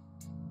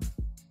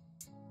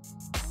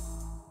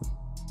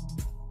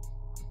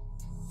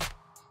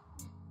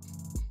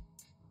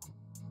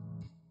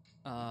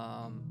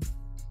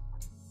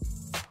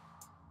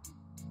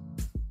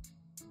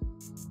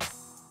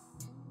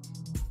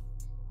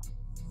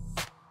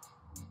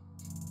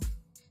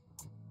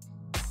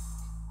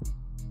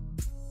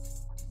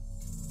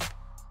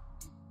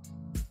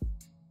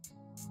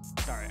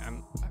sorry,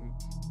 I'm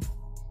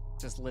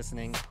just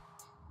listening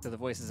to the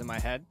voices in my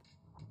head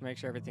to make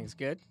sure everything's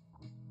good.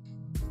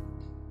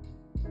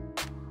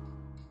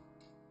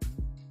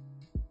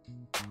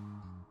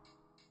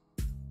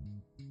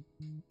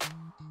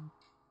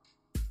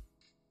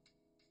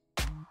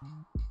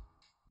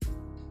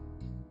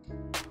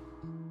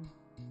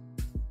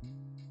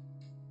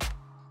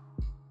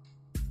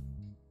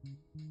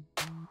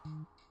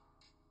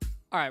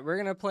 All right, we're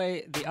going to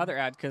play the other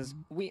ad because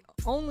we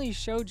only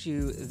showed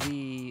you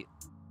the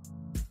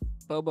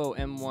Bobo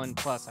M1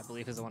 Plus, I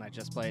believe is the one I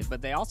just played.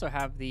 But they also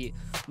have the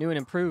new and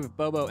improved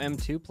Bobo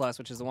M2 Plus,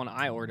 which is the one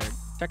I ordered.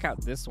 Check out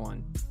this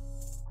one.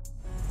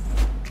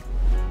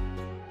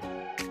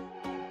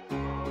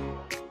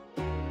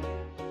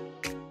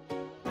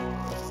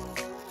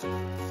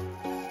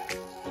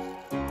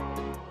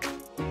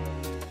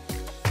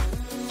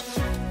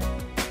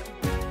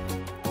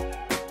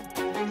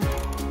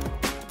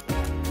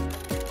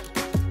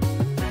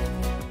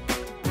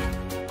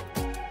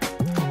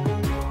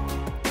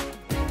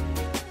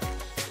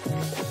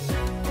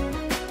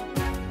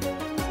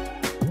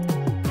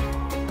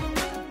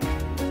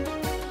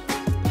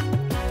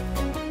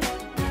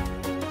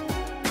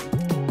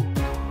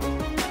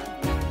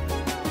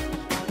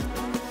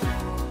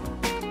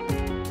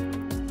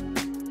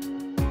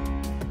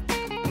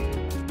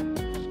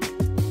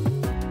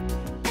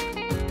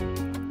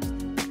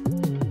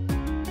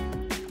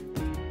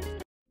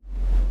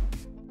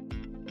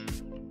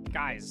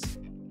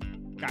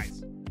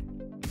 Guys,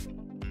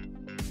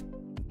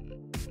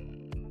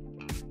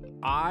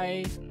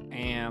 I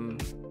am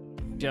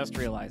just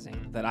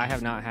realizing that I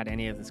have not had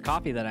any of this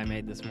coffee that I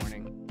made this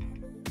morning.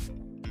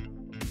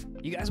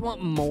 You guys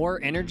want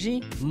more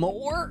energy?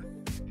 More?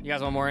 You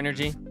guys want more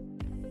energy?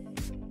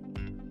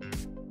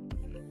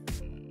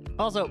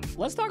 Also,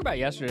 let's talk about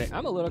yesterday.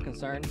 I'm a little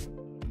concerned.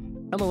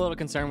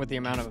 With the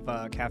amount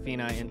of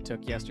caffeine I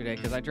intook yesterday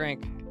because I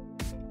drank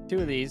 2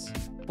 of these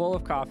full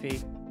of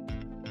coffee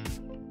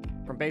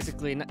from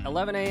basically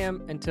 11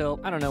 a.m. until,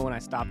 I don't know when I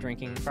stopped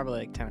drinking, probably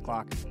like 10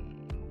 o'clock.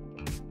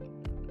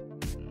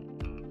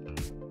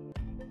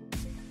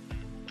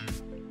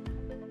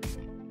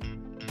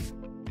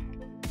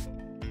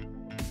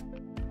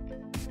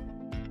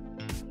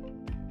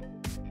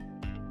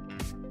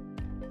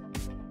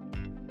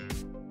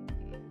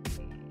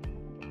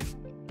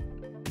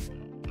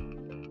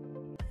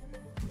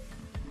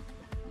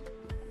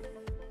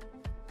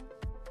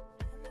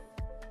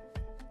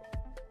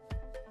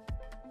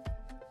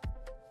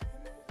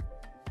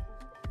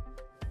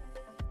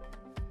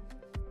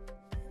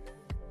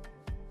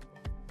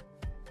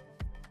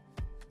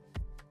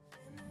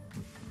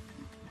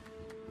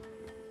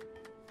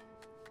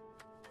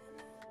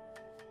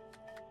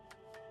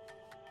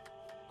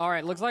 All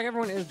right, looks like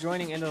everyone is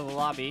joining into the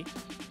lobby.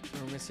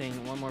 We're missing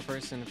one more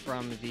person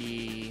from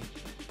the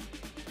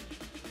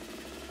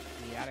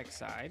Zeatic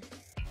side.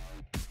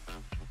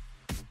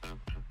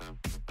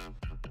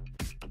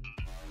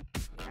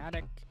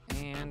 Zeatic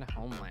and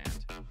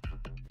Homeland.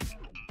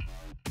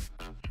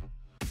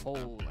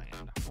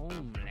 Homeland.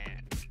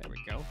 There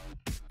we go.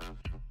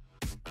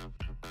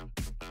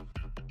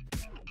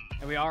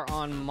 And we are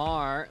on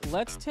Mar.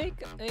 Let's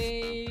take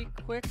a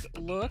quick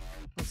look.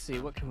 Let's see,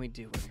 what can we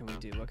do?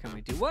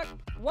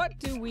 What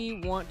do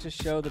we want to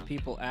show the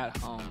people at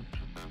home?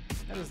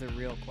 That is the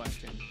real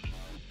question.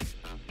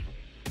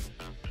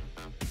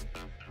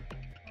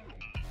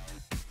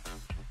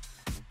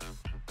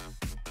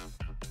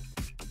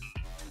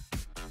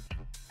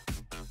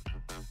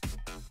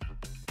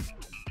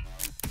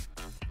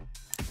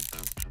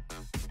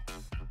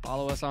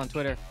 Follow us on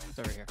Twitter. It's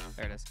over here.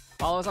 There it is.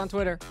 Follow us on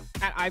Twitter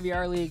at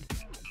IVR League.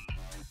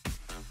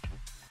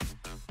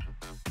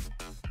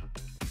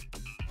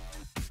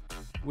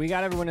 We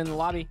got everyone in the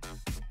lobby.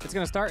 It's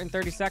going to start in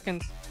 30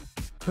 seconds.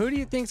 Who do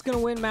you think's going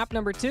to win map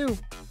number 2?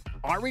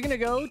 Are we going to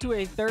go to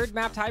a third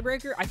map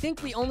tiebreaker? I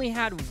think we only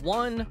had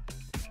one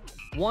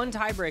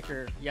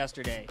tiebreaker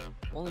yesterday.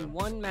 Only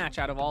one match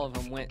out of all of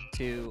them went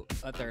to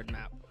a third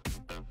map.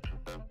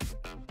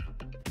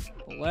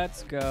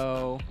 Let's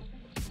go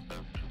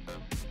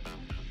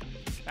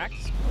back to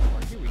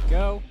scoreboard. Here we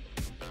go.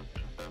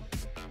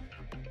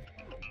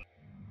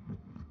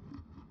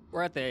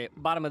 We're at the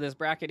bottom of this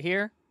bracket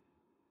here.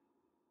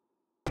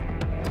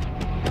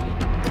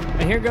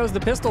 And here goes the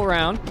pistol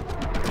round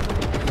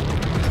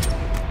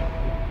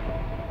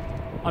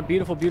on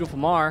beautiful, beautiful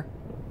Mar.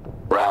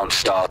 Round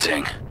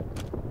starting.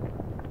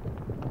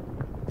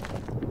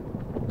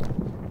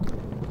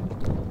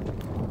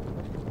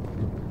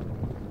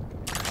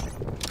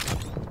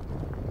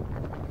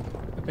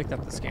 I picked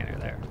up the scanner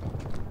there.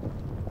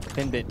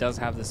 Pinbit does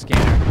have the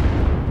scanner.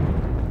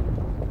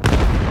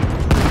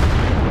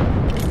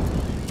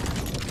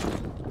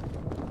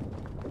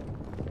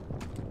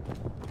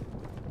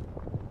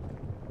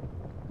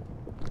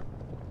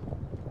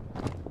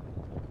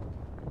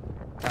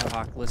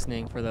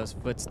 Listening for those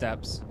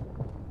footsteps.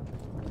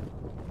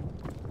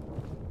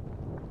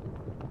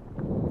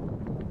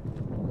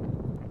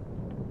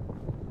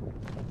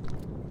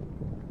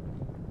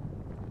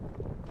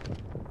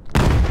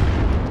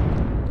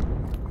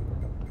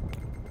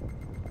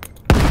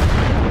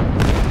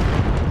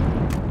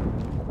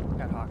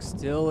 Hawk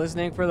still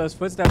listening for those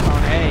footsteps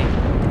on A.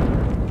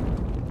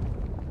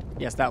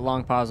 Yes, that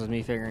long pause was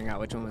me figuring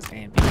out which one was A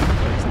and B.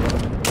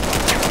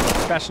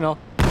 Professional.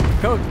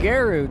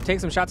 Kogeru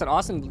takes some shots at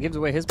Austin, gives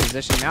away his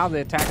position. Now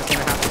the attack is going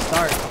to have to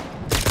start.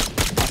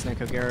 Austin and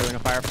Kogeru in a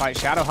firefight.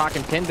 Shadowhawk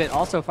and Pinbit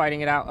also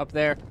fighting it out up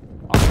there.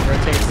 Austin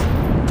rotates,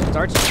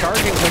 starts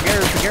charging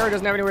Kogeru. Kogeru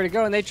doesn't have anywhere to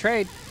go, and they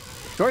trade.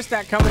 Short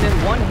stack coming in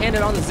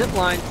one-handed on the zip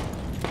line.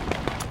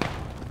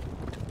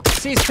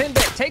 sees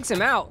Pinbit, takes him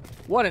out.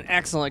 What an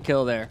excellent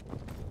kill there.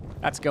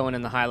 That's going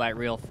in the highlight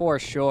reel for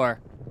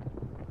sure.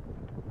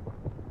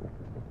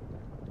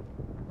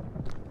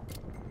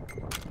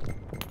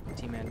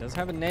 T-Man does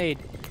have a nade.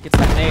 Gets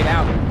that nade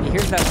out. He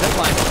hears that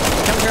zipline.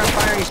 He comes around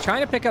fire. He's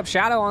trying to pick up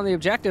Shadow on the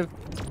objective.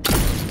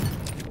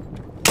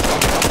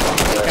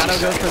 Shadow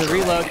goes for the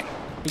reload.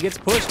 He gets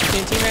pushed.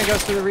 T-Man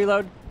goes for the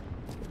reload.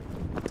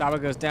 Saba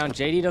goes down.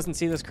 JD doesn't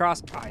see this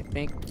cross, I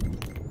think.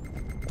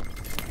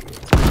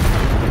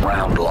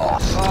 Round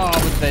lost. Oh,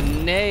 with the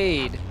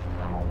nade.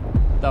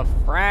 The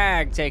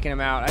frag taking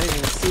him out. I didn't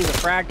even see the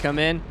frag come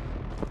in.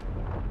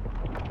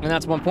 And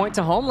that's 1 point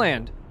to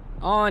Homeland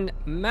on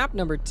map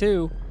number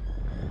 2.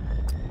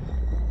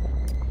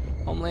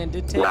 Homeland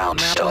did take map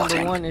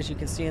number 1, as you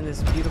can see in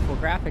this beautiful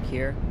graphic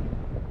here.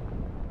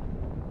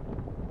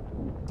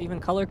 It's even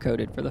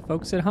color-coded for the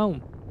folks at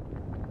home.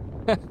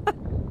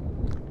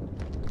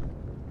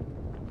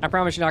 I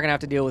promise you're not gonna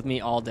have to deal with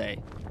me all day.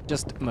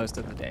 Just most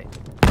of the day.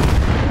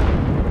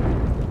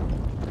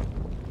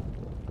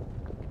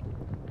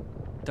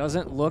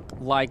 Doesn't look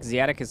like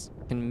Zeatic is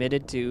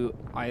committed to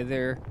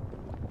either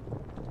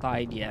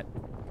side yet.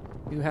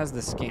 Who has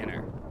the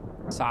scanner?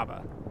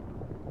 Saba.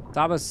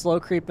 Saba's slow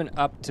creeping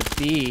up to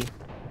B.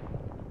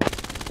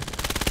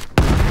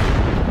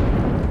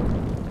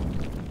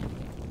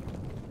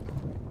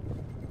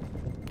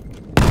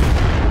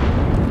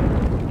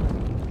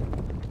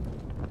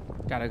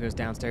 Shadow goes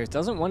downstairs.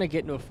 Doesn't want to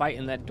get into a fight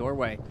in that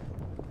doorway.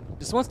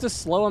 Just wants to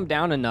slow him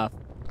down enough.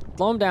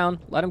 Slow him down.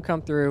 Let him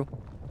come through.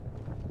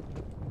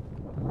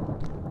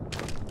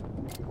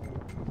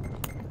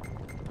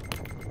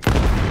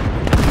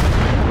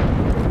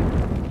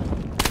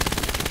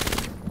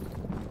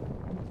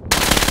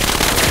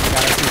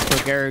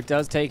 Kogaru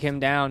does take him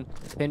down.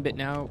 Pinbit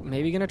now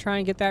maybe gonna try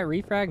and get that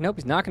refrag. Nope,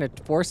 he's not gonna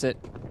force it.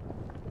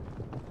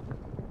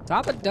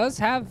 Saba does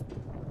have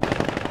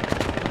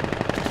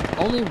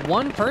only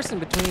one person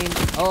between.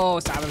 Oh,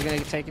 Saba's gonna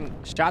get taken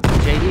shots from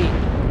JD.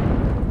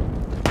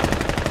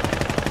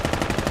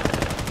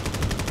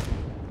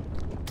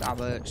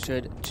 Saba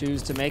should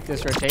choose to make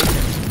this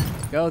rotation.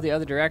 Go the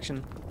other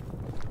direction.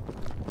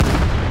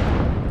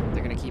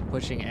 They're gonna keep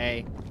pushing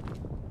A.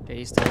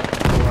 JD's still looking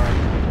for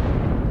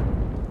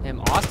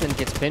him. Austin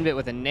gets Pinbit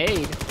with a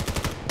nade.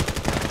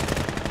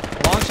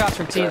 Long shots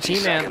from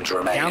TNT Man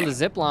down the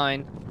zip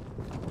line.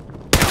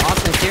 Now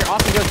Austin's here.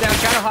 Austin goes down.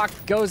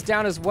 Shadowhawk goes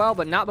down as well,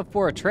 but not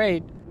before a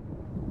trade.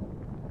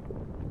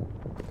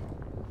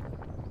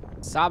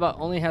 Saba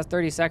only has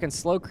 30 seconds.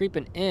 Slow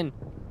creeping in.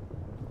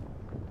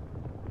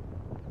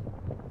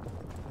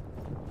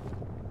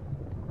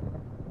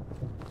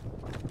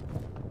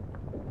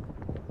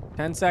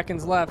 Ten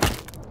seconds left.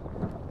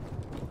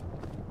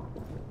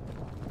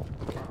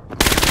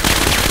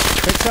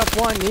 Picks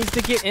up one, needs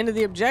to get into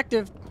the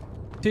objective.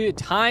 Dude,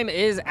 time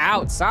is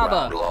out.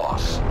 Saba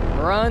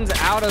runs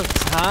out of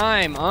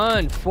time.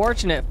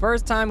 Unfortunate.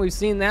 First time we've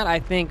seen that, I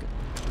think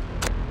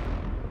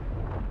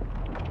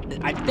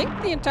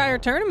the entire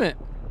tournament.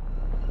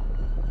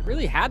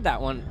 Really had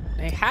that one.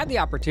 They had the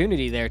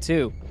opportunity there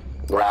too.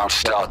 Round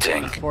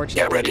starting.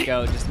 Unfortunate way to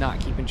go, just not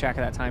keeping track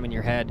of that time in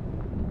your head.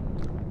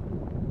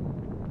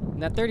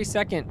 And that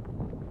 30-second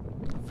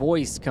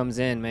voice comes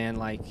in, man,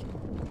 like,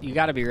 you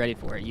gotta be ready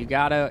for it. You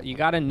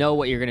gotta know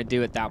what you're gonna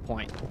do at that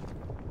point.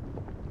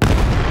 You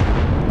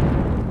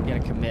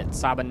gotta commit.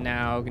 Saba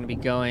now gonna be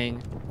going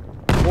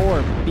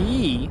for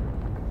B.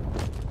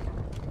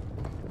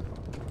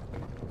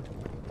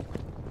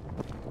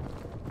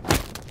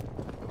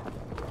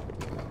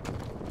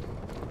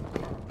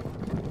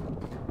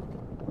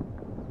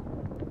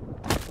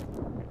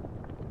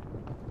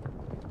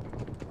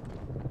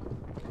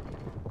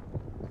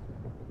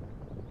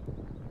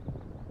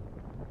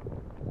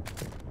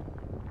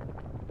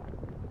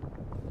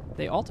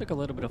 They all took a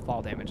little bit of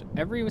fall damage.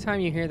 Every time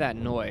you hear that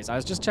noise, I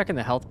was just checking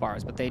the health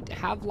bars, but they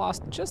have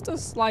lost just a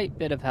slight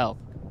bit of health.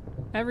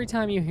 Every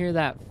time you hear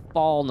that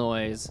fall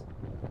noise,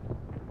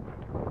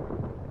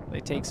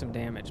 they take some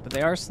damage. But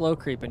they are slow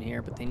creeping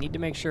here, but they need to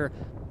make sure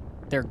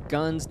their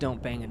guns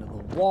don't bang into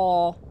the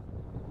wall.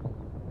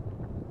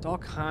 It's all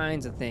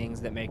kinds of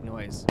things that make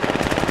noise.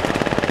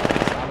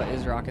 Saba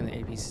is rocking the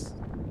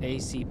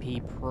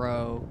ACP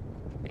Pro.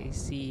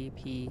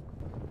 ACP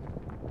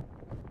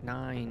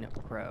 9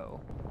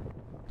 Pro.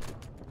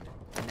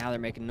 And now they're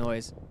making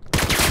noise.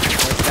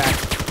 Goes back,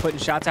 putting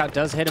shots out,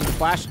 does hit him. The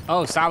flash.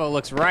 Oh, Saba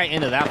looks right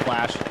into that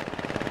flash.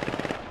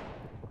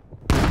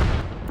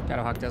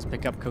 Shadowhawk does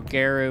pick up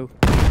Kogaru.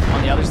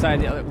 On the other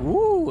side,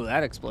 ooh,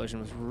 that explosion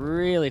was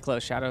really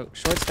close. Shadow,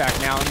 short stack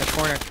now in the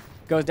corner.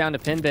 Goes down to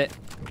Pinbit.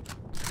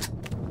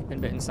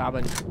 Pinbit and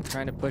Saba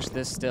trying to push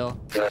this still.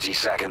 30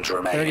 seconds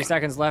remaining. 30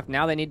 seconds left.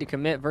 Now they need to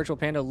commit. Virtual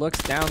Panda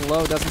looks down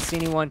low, doesn't see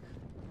anyone.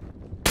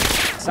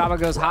 Saba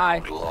goes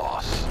high.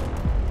 Loss.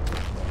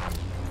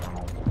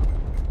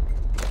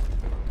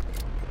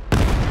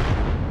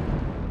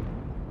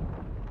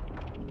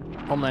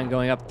 Homeland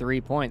going up 3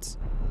 points.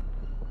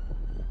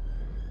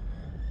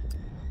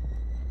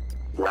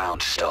 Round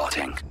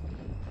starting.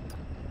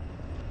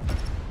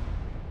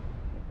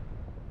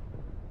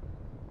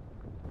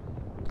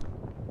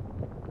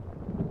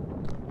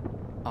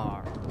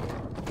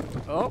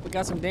 Oh, we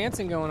got some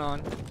dancing going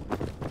on.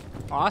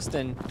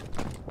 Austin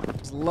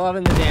is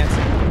loving the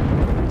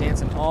dancing.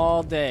 Dancing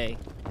all day.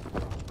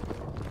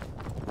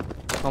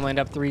 Homeland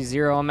up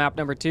 3-0 on map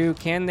number 2.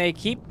 Can they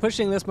keep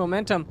pushing this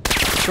momentum?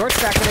 Short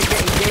stack gonna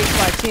get engaged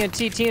by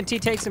TNT. TNT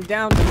takes him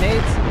down. The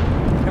nades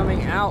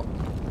coming out.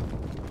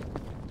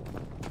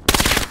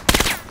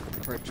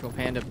 Virtual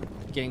Panda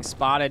getting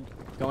spotted.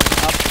 Going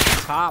up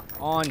top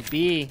on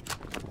B.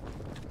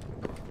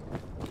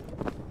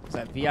 Is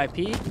that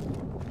VIP?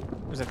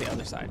 Or is that the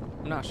other side?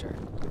 I'm not sure.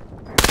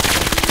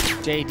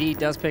 JD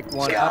does pick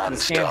one up. The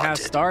scan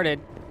has started.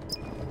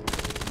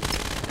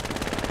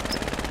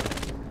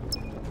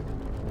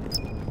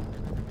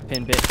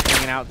 Pinbit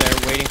hanging out there,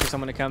 waiting for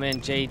someone to come in.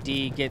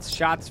 JD gets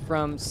shots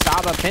from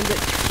Saba. Pinbit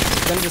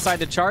is going to decide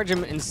to charge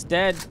him.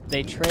 Instead,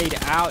 they trade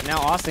out. Now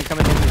Austin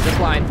coming in the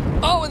zipline.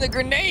 Oh, and the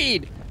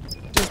grenade!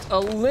 Just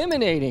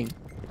eliminating.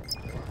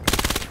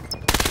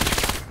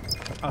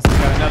 Austin's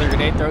got another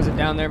grenade, throws it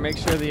down there,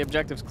 makes sure the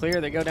objective's clear.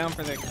 They go down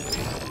for the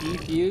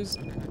defuse.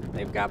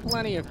 They've got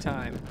plenty of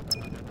time.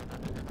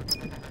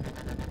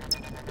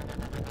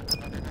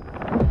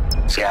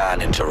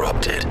 Scan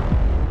interrupted.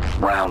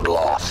 Round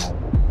lost.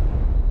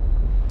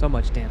 So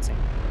much dancing.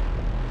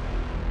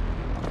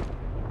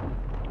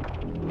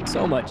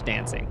 So much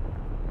dancing.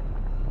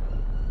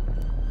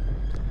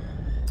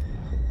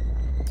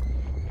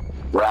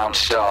 Round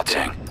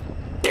starting.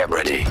 Get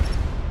ready.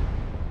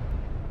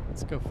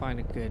 Let's go find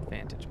a good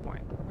vantage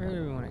point. Where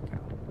do we want to go?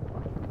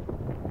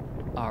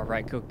 All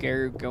right,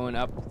 Kogeru going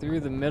up through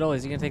the middle.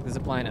 Is he going to take the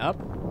zipline up?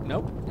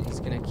 Nope. He's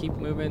going to keep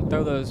moving,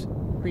 throw those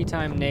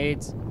pre-timed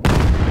nades,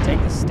 take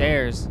the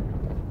stairs.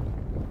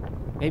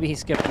 Maybe he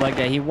skipped leg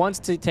day. He wants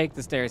to take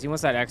the stairs. He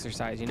wants that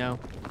exercise, you know?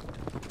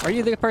 Are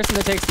you the person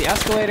that takes the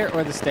escalator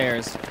or the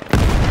stairs?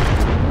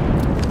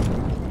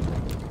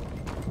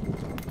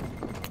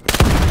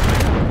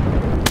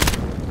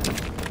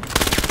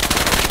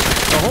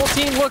 The whole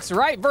team looks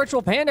right.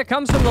 Virtual Panda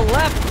comes from the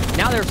left.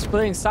 Now they're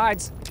splitting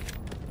sides.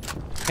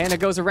 Panda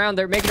goes around.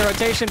 They're making a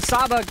rotation.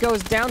 Saba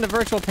goes down to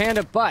Virtual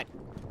Panda, but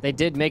they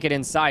did make it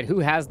inside. Who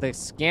has the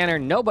scanner?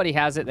 Nobody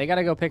has it. They got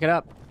to go pick it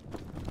up.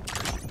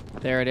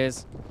 There it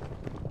is.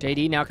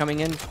 JD now coming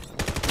in.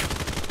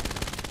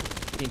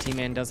 TNT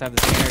Man does have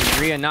the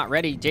scanner. Rhea not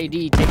ready.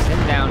 JD takes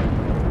him down.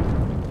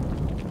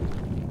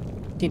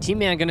 TNT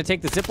Man gonna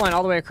take the zipline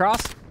all the way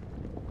across.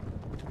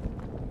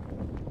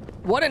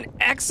 What an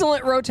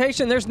excellent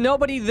rotation. There's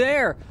nobody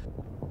there.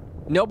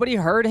 Nobody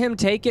heard him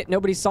take it.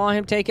 Nobody saw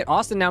him take it.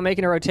 Austin now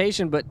making a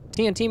rotation, but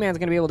TNT Man's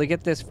gonna be able to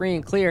get this free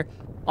and clear.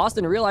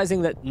 Austin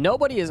realizing that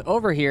nobody is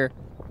over here.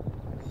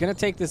 Gonna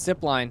take the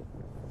zipline.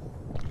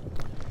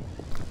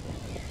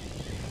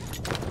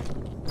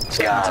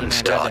 Scan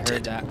started.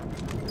 Heard that.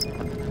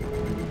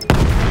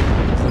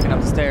 He's looking up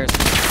the stairs.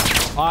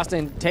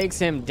 Austin takes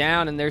him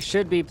down, and there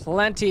should be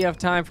plenty of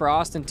time for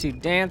Austin to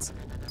dance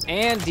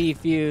and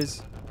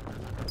defuse.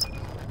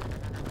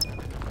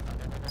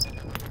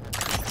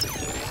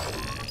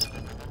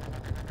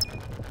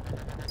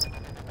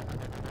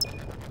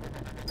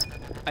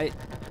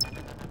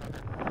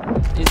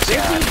 Is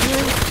JD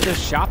doing the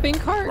shopping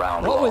cart?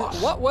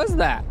 What was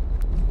that?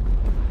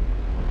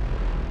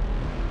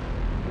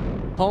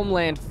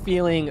 Homeland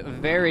feeling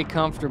very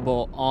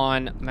comfortable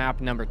on map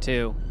number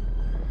 2.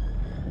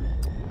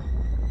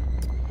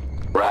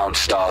 Round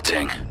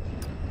starting.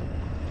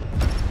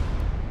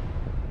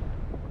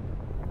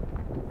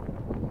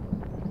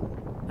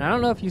 I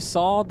don't know if you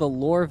saw the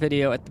lore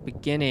video at the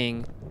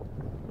beginning,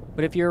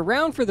 but if you're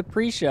around for the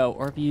pre-show,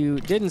 or if you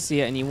didn't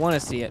see it and you want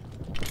to see it,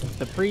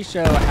 the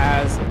pre-show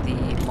has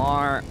the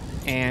Mar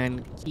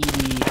and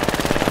Kiwi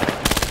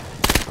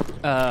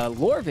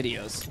lore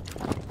videos.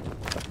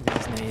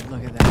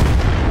 Look at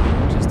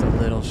that. Just a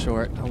little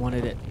short. I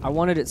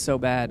wanted it so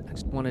bad. I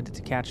just wanted it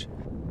to catch.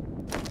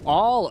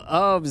 All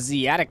of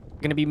Zeatic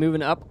gonna be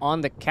moving up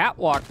on the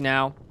catwalk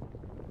now.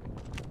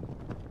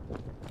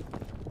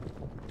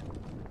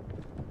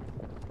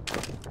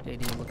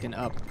 JD looking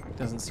up.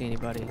 Doesn't see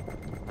anybody.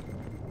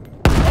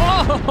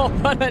 Oh,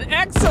 what an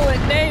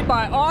excellent nade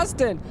by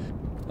Austin.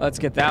 Let's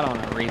get that on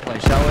a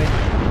replay, shall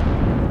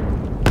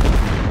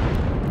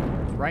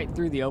we? Right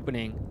through the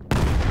opening.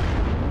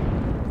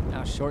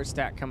 Now short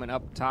stack coming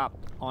up top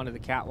onto the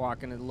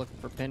catwalk and looking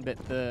for Pinbit.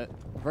 The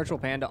Virtual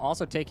Panda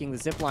also taking the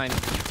zipline,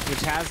 which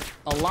has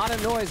a lot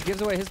of noise,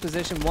 gives away his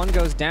position. One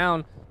goes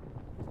down.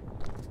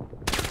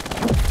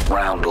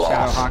 Round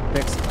lost. Shadowhawk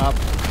picks up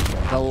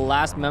the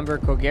last member,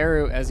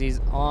 Kogeru, as he's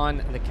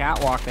on the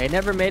catwalk. They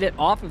never made it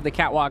off of the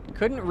catwalk.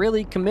 Couldn't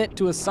really commit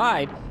to a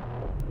side,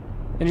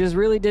 and just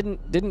really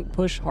didn't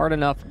push hard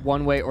enough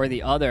one way or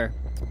the other.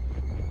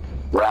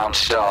 Round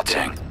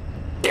starting.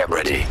 Get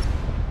ready.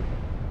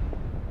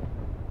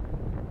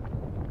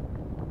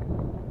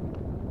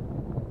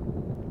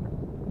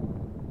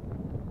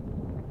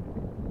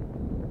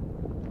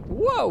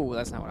 Whoa,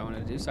 that's not what I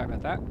wanted to do. Sorry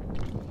about that.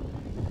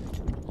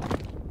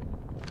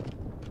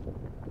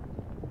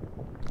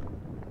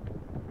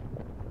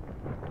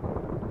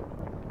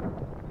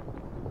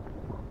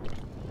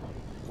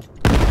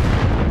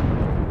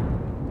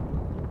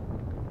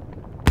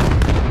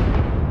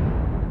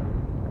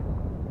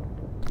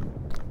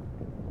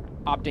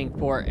 opting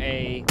for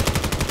a...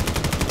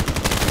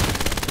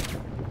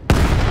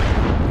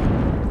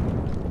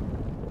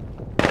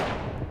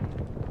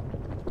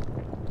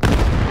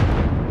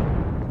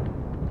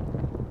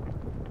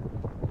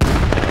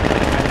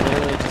 I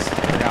literally just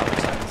forgot which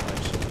side was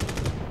which.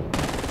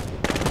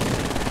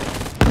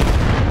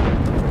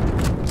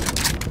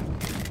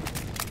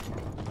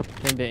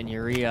 Pimbit and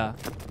Urea,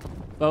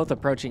 both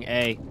approaching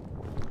A.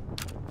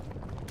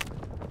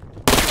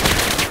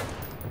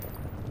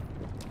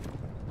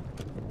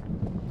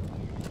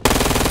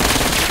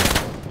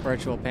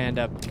 Virtual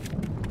Panda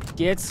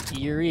gets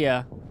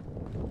Urea.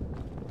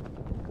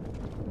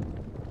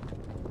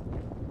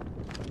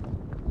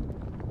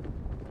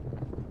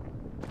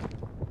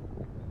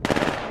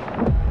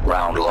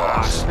 Round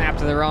lost. Snap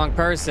to the wrong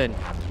person.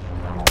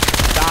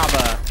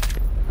 Saba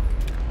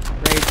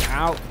raids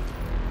out,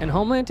 and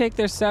Homeland take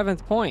their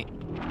 7th point.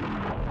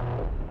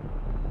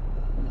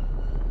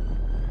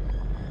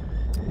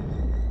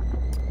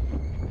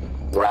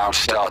 Round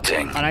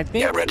starting. And I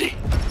think Get ready.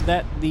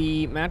 that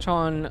the match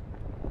on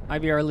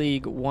IVR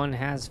League 1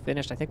 has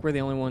finished. I think we're the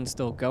only ones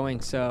still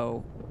going,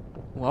 so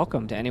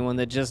welcome to anyone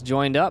that just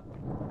joined up.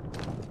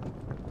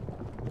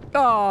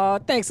 Oh,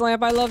 thanks,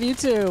 Lamp. I love you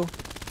too.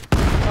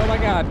 Oh my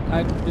god,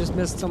 I just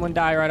missed someone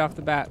die right off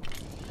the bat.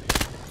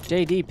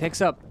 JD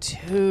picks up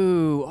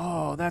 2.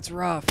 Oh, that's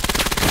rough.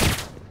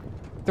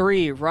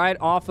 3 right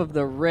off of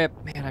the rip.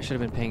 Man, I should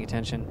have been paying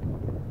attention.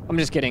 I'm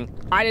just kidding.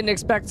 I didn't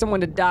expect someone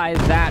to die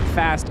that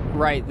fast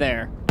right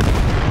there.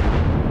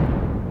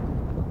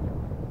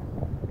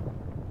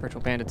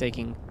 Virtual Panda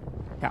taking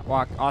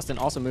Catwalk. Austin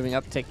also moving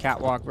up to take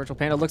Catwalk. Virtual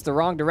Panda looks the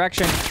wrong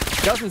direction.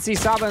 Doesn't see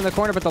Saba in the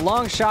corner, but the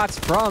long shots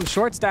from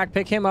Short Stack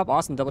pick him up.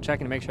 Austin double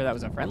checking to make sure that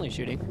was a friendly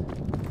shooting.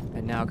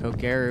 And now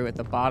Kogeru at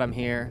the bottom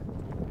here.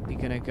 He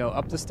gonna go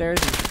up the stairs.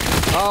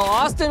 Oh,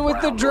 Austin with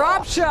the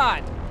drop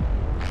shot!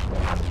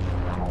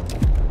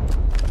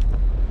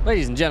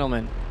 Ladies and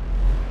gentlemen,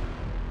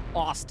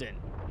 Austin.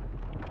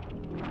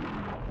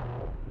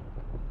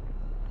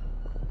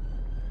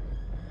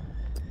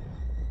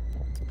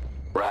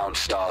 Round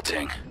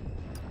starting.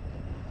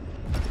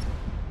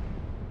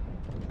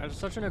 That's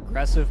such an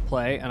aggressive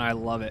play, and I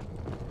love it.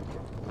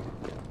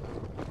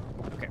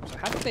 Okay, so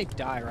how did they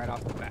die right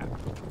off the bat?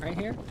 Right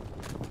here?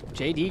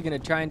 JD gonna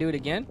try and do it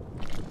again?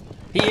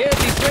 He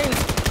is, he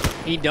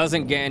swings! He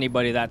doesn't get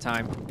anybody that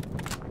time.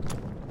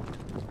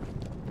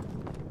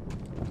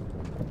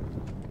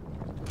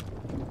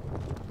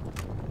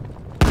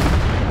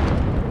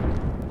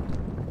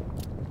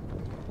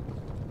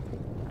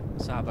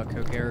 Saba,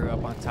 Kogeru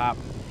up on top.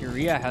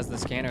 Urea has the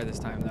scanner this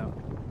time, though.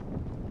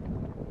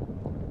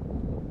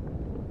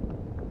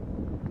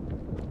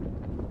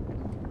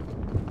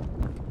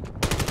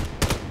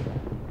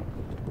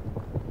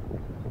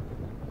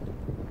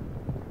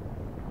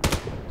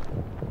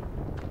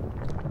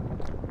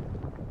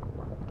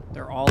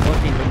 They're all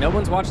looking, but no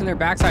one's watching their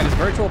backside as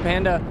Virtual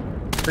Panda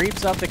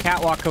creeps up the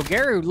catwalk.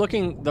 Kogeru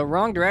looking the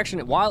wrong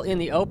direction while in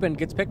the open,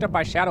 gets picked up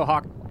by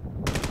Shadowhawk.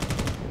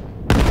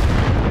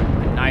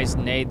 Nice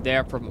nade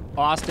there from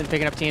Austin,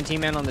 picking up TNT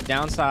Man on the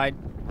downside.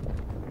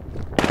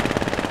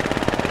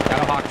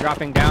 Shadowhawk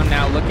dropping down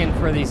now, looking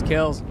for these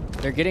kills.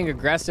 They're getting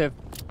aggressive.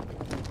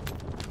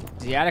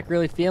 Zeatic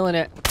really feeling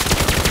it.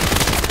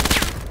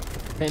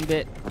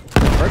 Pinbit.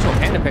 Virtual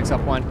Panda picks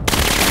up one.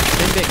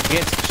 Pinbit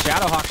gets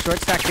Shadowhawk. Short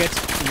Stack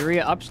gets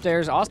Urea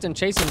upstairs. Austin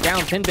chasing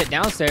down Pinbit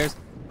downstairs.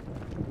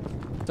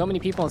 So many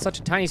people in such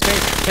a tiny space.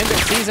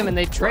 Pinbit sees him and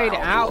they trade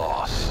out.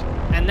 Loss.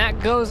 And that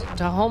goes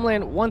to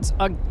Homeland once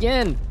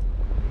again.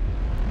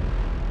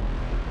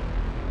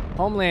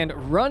 Homeland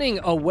running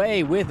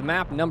away with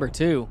map number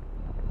 2.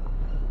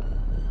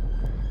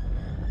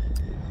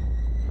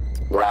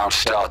 Round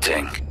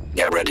starting.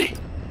 Get ready.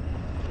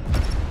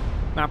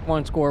 Map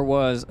 1 score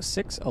was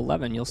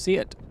 6-11. You'll see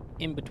it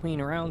in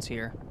between rounds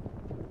here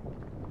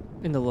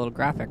in the little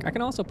graphic. I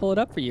can also pull it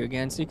up for you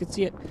again so you can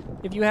see it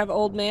if you have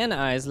old man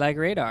eyes like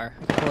Radar.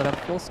 I can pull it up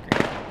full screen.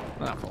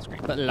 Well, not full screen,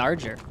 but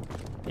larger.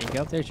 There you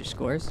go. There's your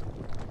scores.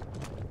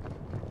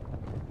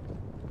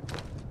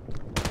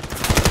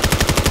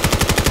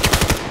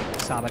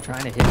 Saba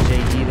trying to hit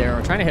JD there,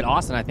 or trying to hit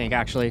Austin, I think,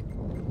 actually.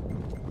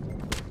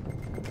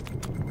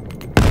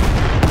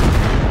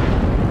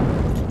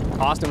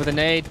 Austin with a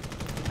nade.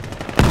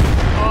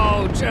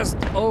 Oh, just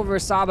over.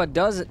 Saba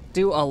does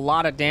do a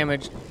lot of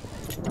damage.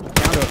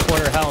 Down to a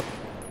quarter health.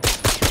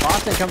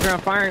 Austin comes around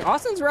firing.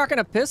 Austin's rocking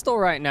a pistol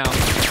right now.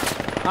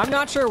 I'm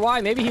not sure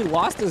why. Maybe he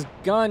lost his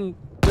gun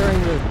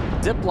during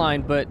the zip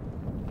line, but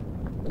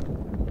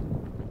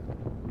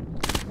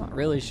not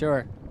really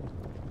sure.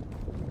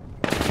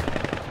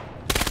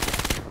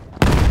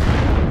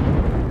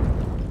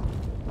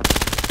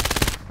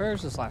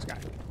 Where's this last guy?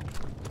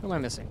 Who am I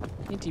missing?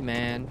 TNT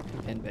Man,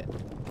 Pinbit.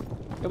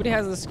 Nobody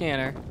has the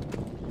scanner.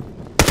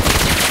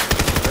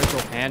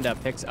 Virtual Panda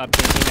picks up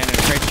TNT Man in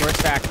a straight short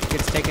stack.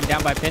 Gets taken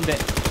down by Pinbit.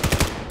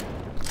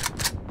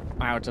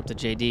 Wow, it's up to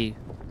JD.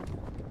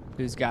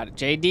 Who's got it?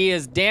 JD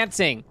is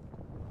dancing.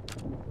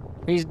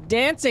 He's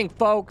dancing,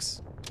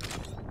 folks.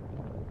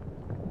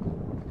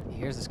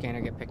 Here's the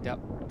scanner get picked up.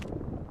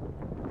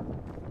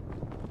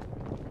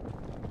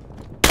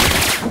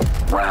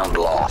 Round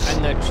lost.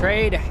 And the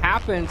trade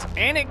happens,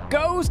 and it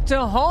goes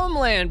to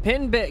Homeland.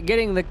 Pinbit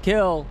getting the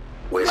kill.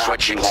 We're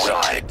switching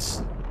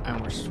sides.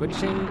 And we're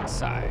switching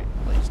side,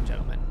 ladies and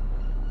gentlemen.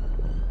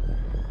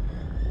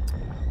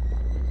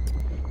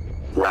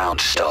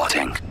 Round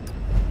starting.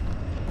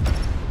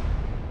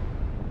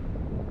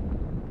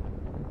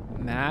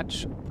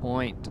 Match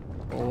point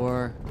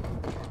for...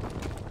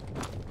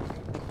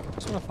 I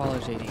just want to follow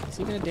JD. Is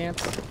he going to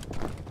dance? Is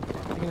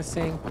he going to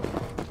sing?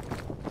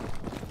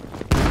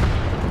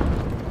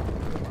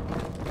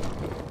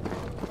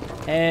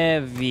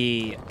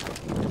 Heavy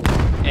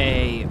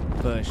A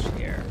push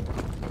here.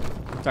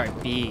 Sorry,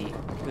 B.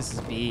 This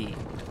is B.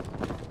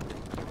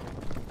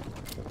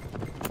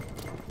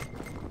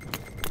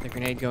 The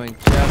grenade going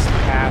just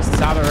past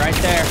Saba right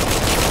there.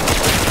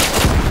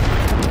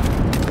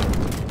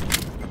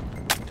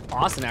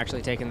 Austin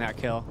actually taking that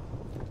kill.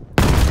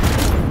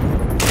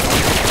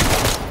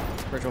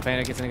 Virtual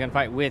Panda gets in a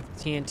gunfight with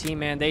TNT,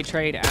 man. They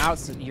trade out.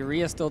 So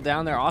Uria's still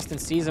down there. Austin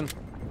sees him.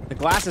 The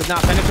glass is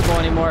not penetrable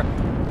anymore.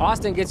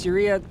 Austin gets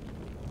Uria.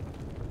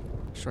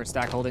 Short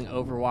stack holding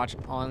Overwatch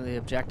on the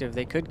objective.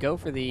 They could go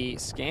for the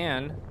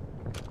scan.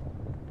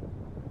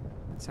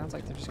 It sounds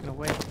like they're just gonna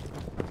wait.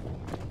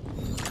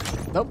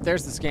 Nope,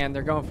 there's the scan.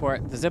 They're going for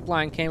it. The zip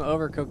line came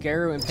over.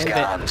 Kogeru and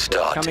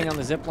Pinbit coming on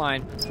the zip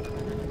line.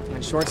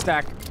 And short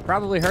stack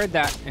probably heard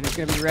that and is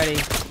gonna be ready.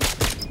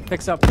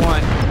 Picks up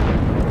one.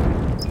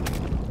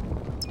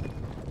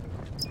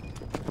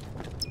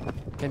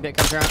 Pinbit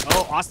comes around.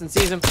 Oh, Austin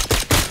sees him.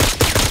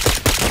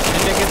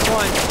 Pinbit gets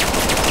one.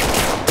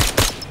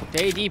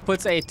 JD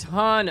puts a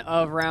ton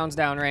of rounds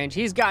downrange.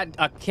 He's got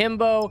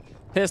akimbo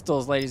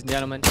pistols, ladies and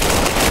gentlemen.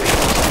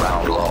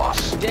 Round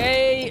lost.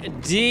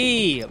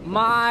 JD,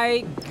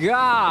 my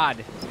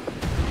God.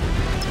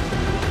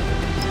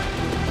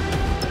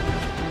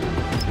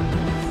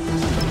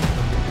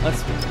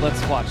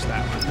 Let's watch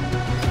that one.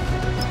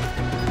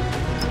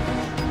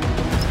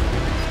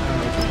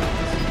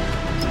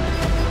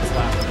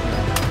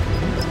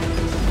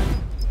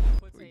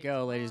 Here we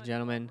go, ladies and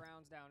gentlemen.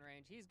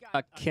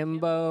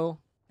 Akimbo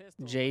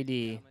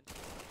JD.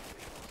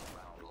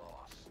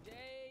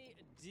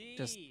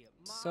 Just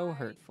so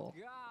hurtful.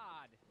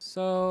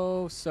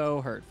 So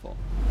hurtful.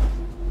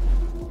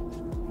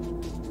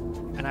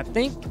 And I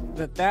think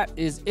that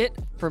is it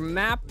for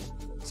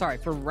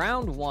for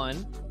round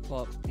one. Pull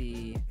up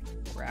the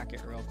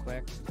bracket real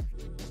quick.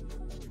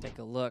 Take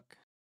a look.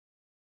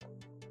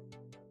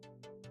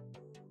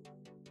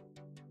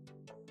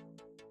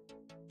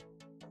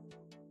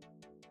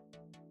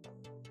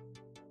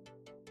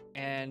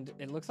 And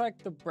it looks like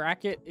the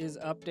bracket is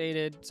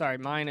updated. Sorry,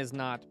 mine is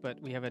not,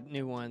 but we have a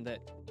new one that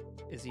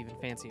is even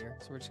fancier.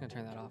 So we're just gonna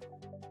turn that off.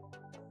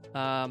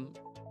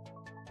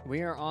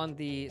 We are on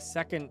the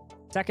second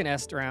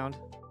est round.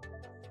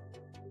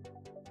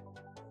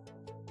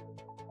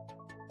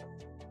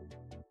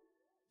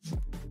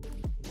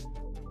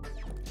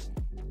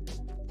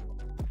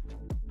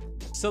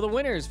 So the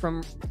winners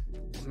from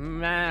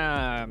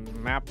round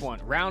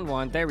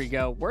one, there we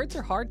go. Words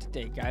are hard to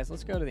take, guys.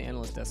 Let's go to the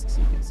analyst desk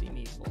so you can see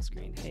me full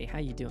screen. Hey, how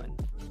you doing?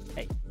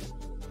 Hey.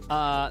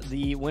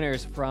 The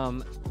winners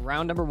from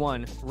round number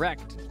one: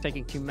 Wrecked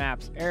taking 2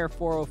 maps, Air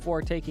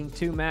 404 taking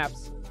 2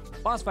 maps,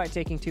 Boss Fight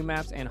taking 2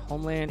 maps, and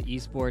Homeland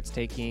Esports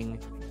taking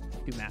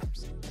 2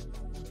 maps.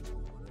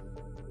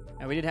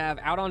 And we did have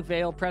Out on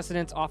Vail,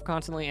 Precedence, Off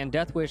Constantly, and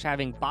Death Wish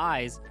having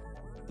buys.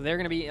 So they're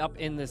going to be up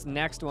in this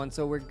next one.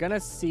 So we're going to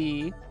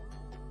see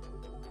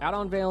Out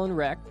on Vail and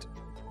Wrecked,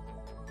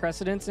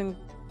 Precedence and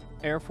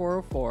Air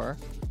 404,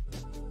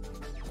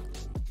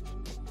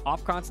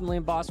 Off Constantly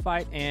and Boss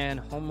Fight, and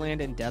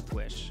Homeland and Death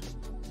Wish.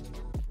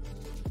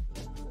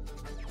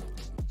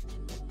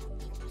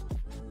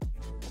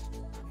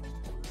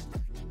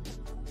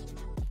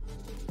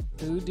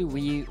 Who do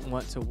we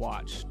want to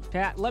watch?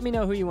 Chat, let me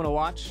know who you want to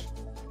watch.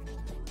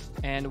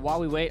 And while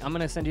we wait, I'm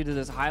going to send you to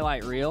this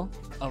highlight reel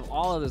of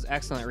all of those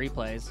excellent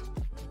replays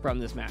from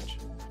this match.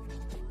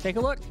 Take a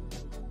look.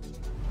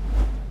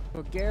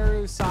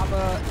 Kogeru,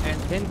 Saba,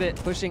 and Pinbit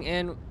pushing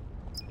in,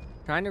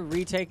 trying to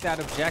retake that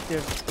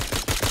objective.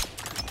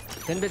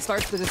 Pinbit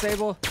starts to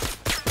disable.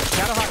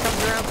 Shadowhawk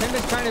comes around.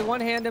 Pinbit's trying to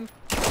one-hand him.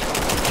 He's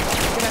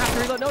gonna have to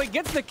reload. No, he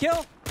gets the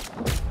kill.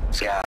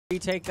 Yeah.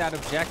 Retake that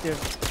objective.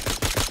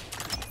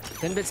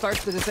 Pinbit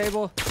starts to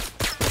disable.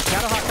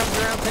 Shadowhawk comes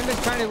around.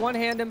 Pinbit's trying to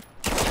one-hand him.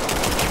 He's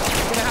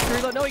gonna have to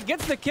reload. No, he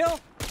gets the kill.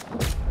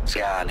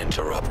 Scan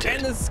interrupted.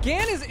 And the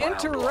scan is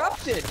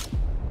interrupted.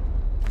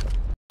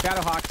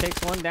 Shadowhawk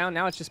takes one down.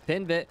 Now it's just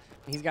Pinbit.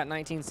 He's got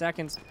 19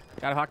 seconds.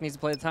 Shadowhawk needs to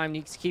play the time.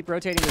 Needs to keep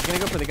rotating. He's going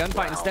to go for the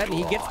gunfight instead, and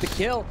he gets the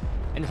kill.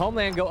 And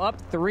Homeland go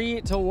up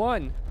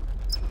 3-1.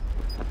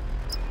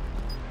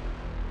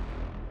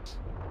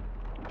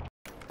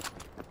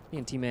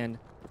 TNT Man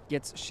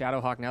gets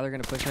Shadowhawk. Now they're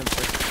going to push him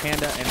for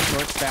Panda and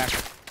short stack.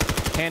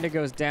 Panda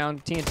goes down.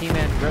 TNT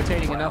Man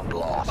rotating enough.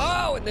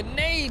 Oh, and the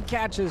nade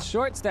catches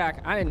short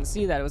stack. I didn't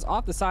see that. It was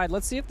off the side.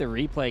 Let's see if the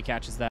replay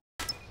catches that.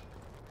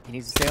 He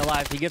needs to stay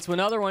alive. He gets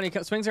another one. He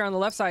swings around the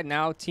left side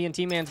now.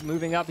 TNT Man's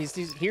moving up. He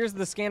sees, here's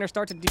the scanner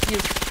start to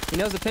defuse. He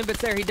knows the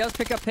Pinbit's there. He does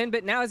pick up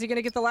Pinbit. Now is he going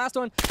to get the last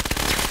one?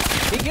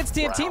 He gets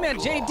TNT Man.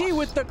 JD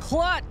with the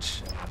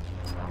clutch.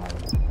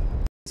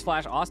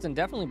 Flash. Austin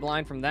definitely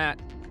blind from that.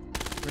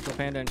 Virtual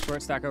Panda and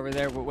Short Stack over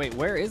there. Wait,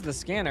 where is the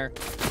scanner?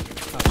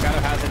 Oh, Shadow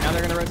has it. Now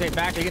they're going to rotate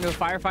back. They get into a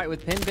firefight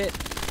with Pinbit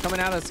coming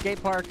out of the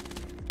skate park.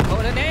 Oh,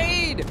 and a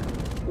nade!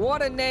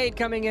 What a nade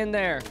coming in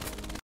there.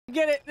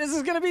 Get it. This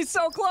is going to be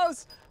so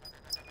close.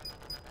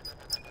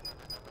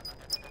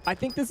 I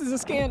think this is a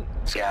scan.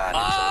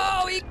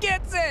 Oh, he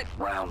gets it!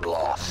 Round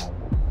loss.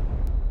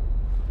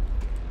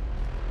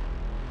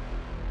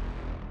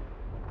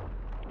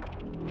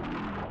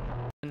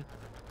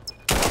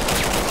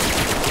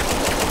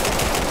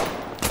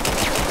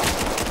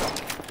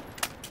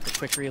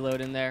 Quick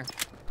reload in there.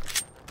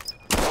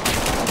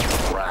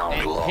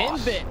 Round loss.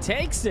 Pinbit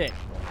takes it.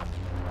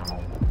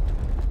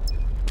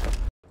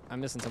 I'm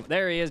missing some.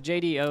 There he is,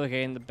 JD. Oh,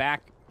 okay, in the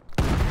back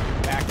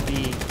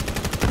B.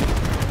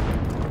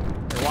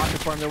 They're watching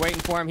for him. They're waiting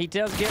for him. He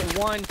does get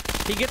one.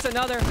 He gets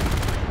another.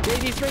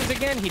 JD swings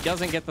again. He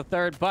doesn't get the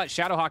third, but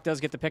Shadowhawk does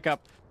get the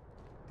pickup.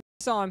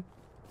 Saw him.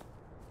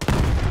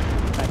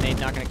 That nade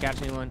not going to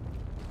catch anyone.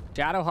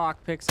 Shadowhawk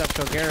picks up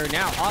Kogeru.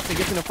 Now Austin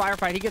gets in a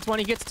firefight. He gets one.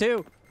 He gets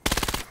two.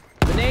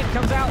 The nade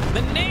comes out.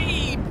 The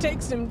nade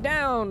takes him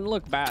down.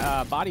 Look,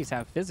 bodies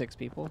have physics,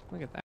 people.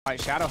 Look at that. All right,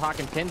 Shadowhawk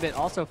and Pinbit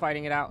also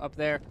fighting it out up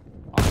there.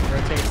 Austin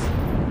rotates.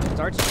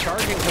 Starts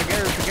charging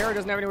Kogeru. Kogeru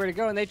doesn't have anywhere to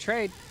go, and they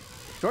trade.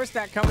 Short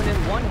Stack coming in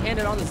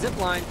one-handed on the zip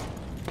line.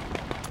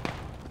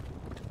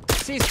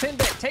 Sees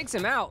Pinbit, takes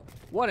him out.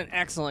 What an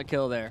excellent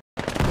kill there.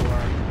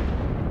 For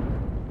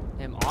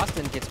him,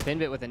 Austin gets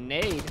Pinbit with a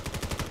nade.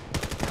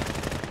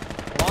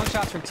 Long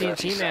shots from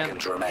TNT Man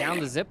down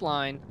the zip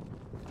line.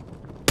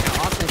 Now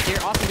Austin's here.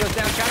 Austin goes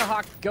down.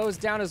 Shadowhawk goes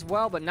down as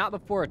well, but not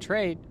before a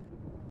trade.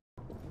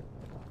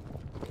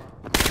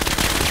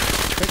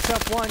 Picks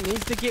up one.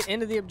 Needs to get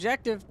into the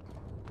objective.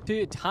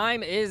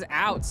 Time is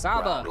out.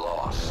 Saba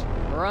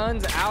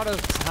runs out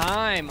of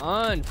time.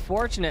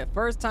 Unfortunate.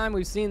 First time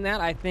we've seen that,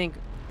 I think.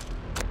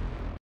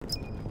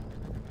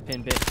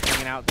 Pinbit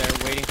hanging out there,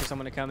 waiting for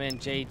someone to come in.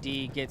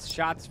 JD gets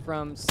shots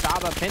from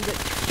Saba.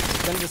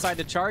 Pinbit gonna decide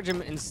to charge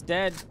him.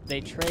 Instead,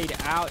 they trade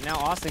out. Now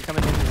Austin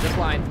coming in the zip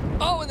line.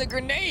 Oh, and the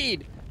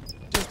grenade!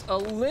 Just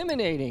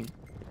eliminating.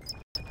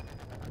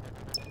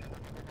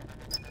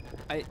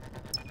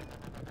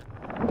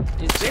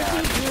 Is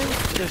JD doing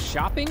the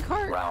shopping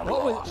cart?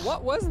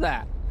 What was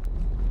that?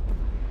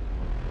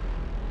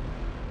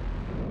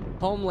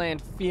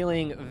 Homeland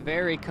feeling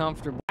very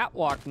comfortable.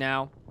 Catwalk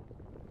now.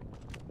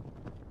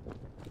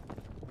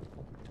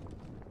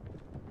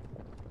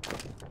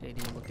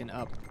 JD looking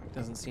up.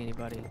 Doesn't see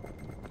anybody.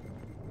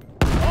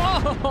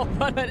 Oh,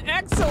 but an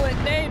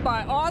excellent nade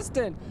by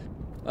Austin.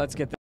 Let's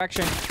get the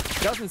direction.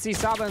 Doesn't see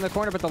Saba in the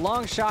corner, but the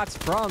long shots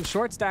from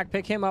Short Stack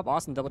pick him up.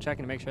 Austin double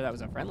checking to make sure that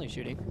was a friendly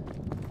shooting.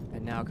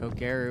 And now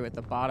Kogeru at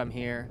the bottom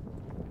here.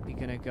 He's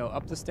gonna go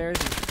up the stairs.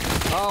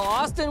 Oh,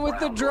 Austin with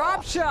the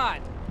drop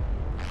shot.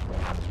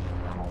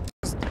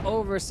 Just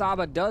over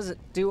Saba does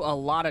do a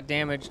lot of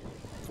damage.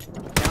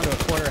 Down to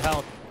a quarter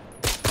health.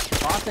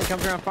 Austin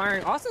comes around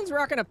firing. Austin's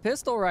rocking a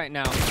pistol right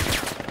now.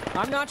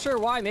 I'm not sure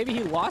why. Maybe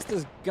he lost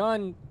his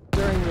gun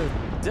during the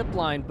zip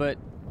line, but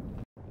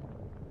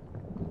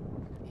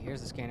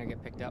here's the scanner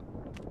get picked up.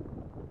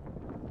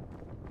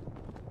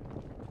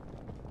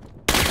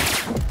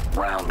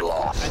 Round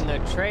loss. And the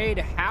trade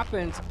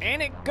happens,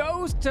 and it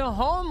goes to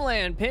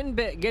Homeland.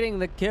 Pinbit getting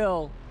the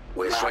kill.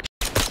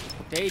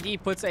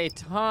 JD puts a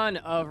ton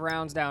of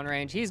rounds down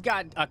range. He's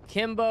got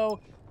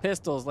akimbo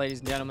pistols, ladies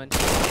and gentlemen.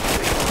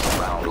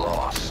 Round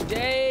loss.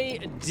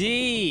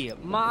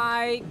 JD,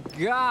 my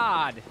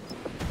God.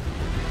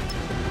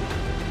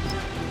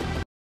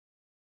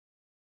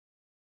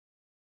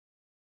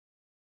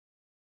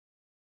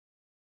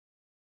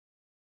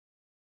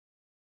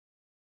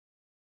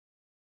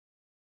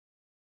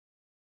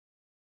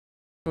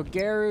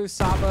 Kogeru,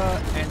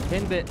 Saba, and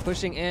Pinbit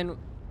pushing in,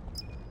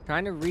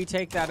 trying to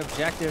retake that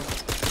objective.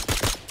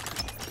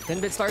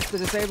 Pinbit starts to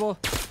disable.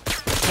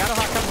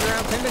 Shadowhawk comes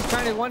around. Pinbit's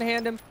trying to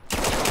one-hand him. He's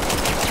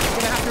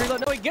gonna have to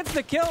reload. No, he gets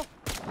the kill.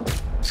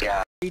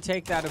 Yeah.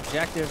 Retake that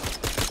objective.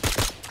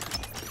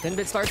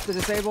 Pinbit starts to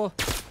disable.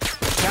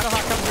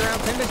 Shadowhawk comes around.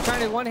 Pinbit's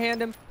trying to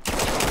one-hand him. He's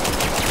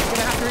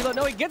gonna have to reload.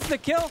 No, he gets the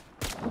kill.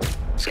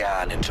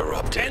 Scan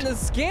interrupted. And the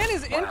scan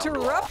is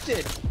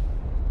interrupted.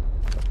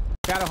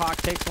 Shadowhawk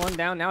takes one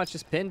down. Now it's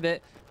just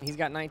Pinbit. He's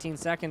got 19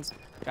 seconds.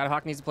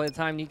 Shadowhawk needs to play the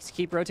time. Needs to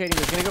keep rotating.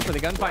 He's going to go for the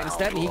gunfight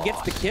instead, and he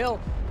gets the kill.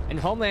 And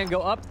Homeland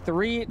go up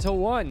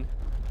 3-1.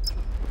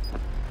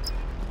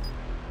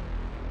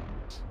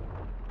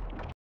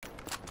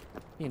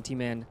 TNT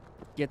Man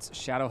gets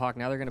Shadowhawk.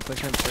 Now they're going to push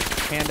him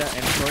for Panda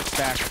and Short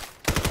Stack.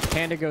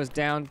 Panda goes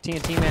down.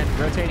 TNT Man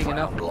rotating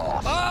enough.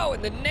 Oh,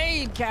 and the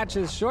nade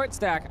catches Short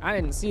Stack. I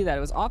didn't see that.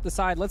 It was off the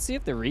side. Let's see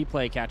if the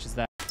replay catches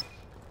that.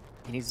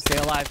 He needs to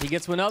stay alive. He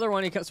gets another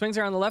one. He swings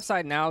around the left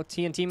side now.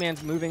 TNT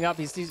Man's moving up.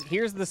 He sees,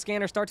 here's the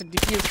scanner start to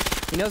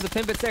defuse. He knows the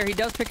Pinbit's there. He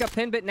does pick up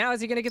Pinbit. Now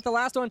is he going to get the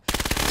last one?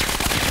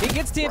 He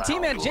gets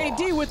TNT Man.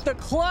 JD with the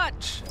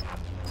clutch.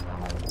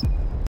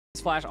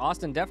 Flash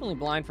Austin definitely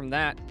blind from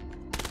that.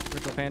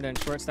 Virtual Panda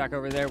and Short Stack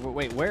over there. But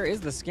wait, where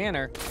is the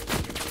scanner?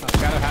 Oh,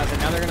 Shadow has it.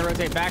 Now they're going to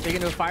rotate back. They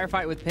get into a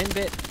firefight with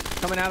Pinbit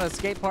coming out of the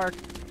skate park.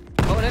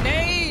 Oh, and a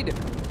nade!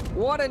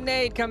 What a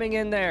nade coming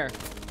in there.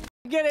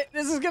 Get it.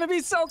 This is going to be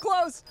so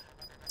close.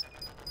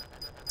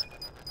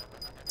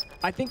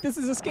 I think this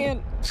is a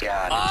scan.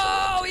 Scan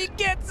Oh, interrupted.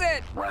 he gets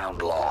it.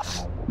 Round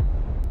lost.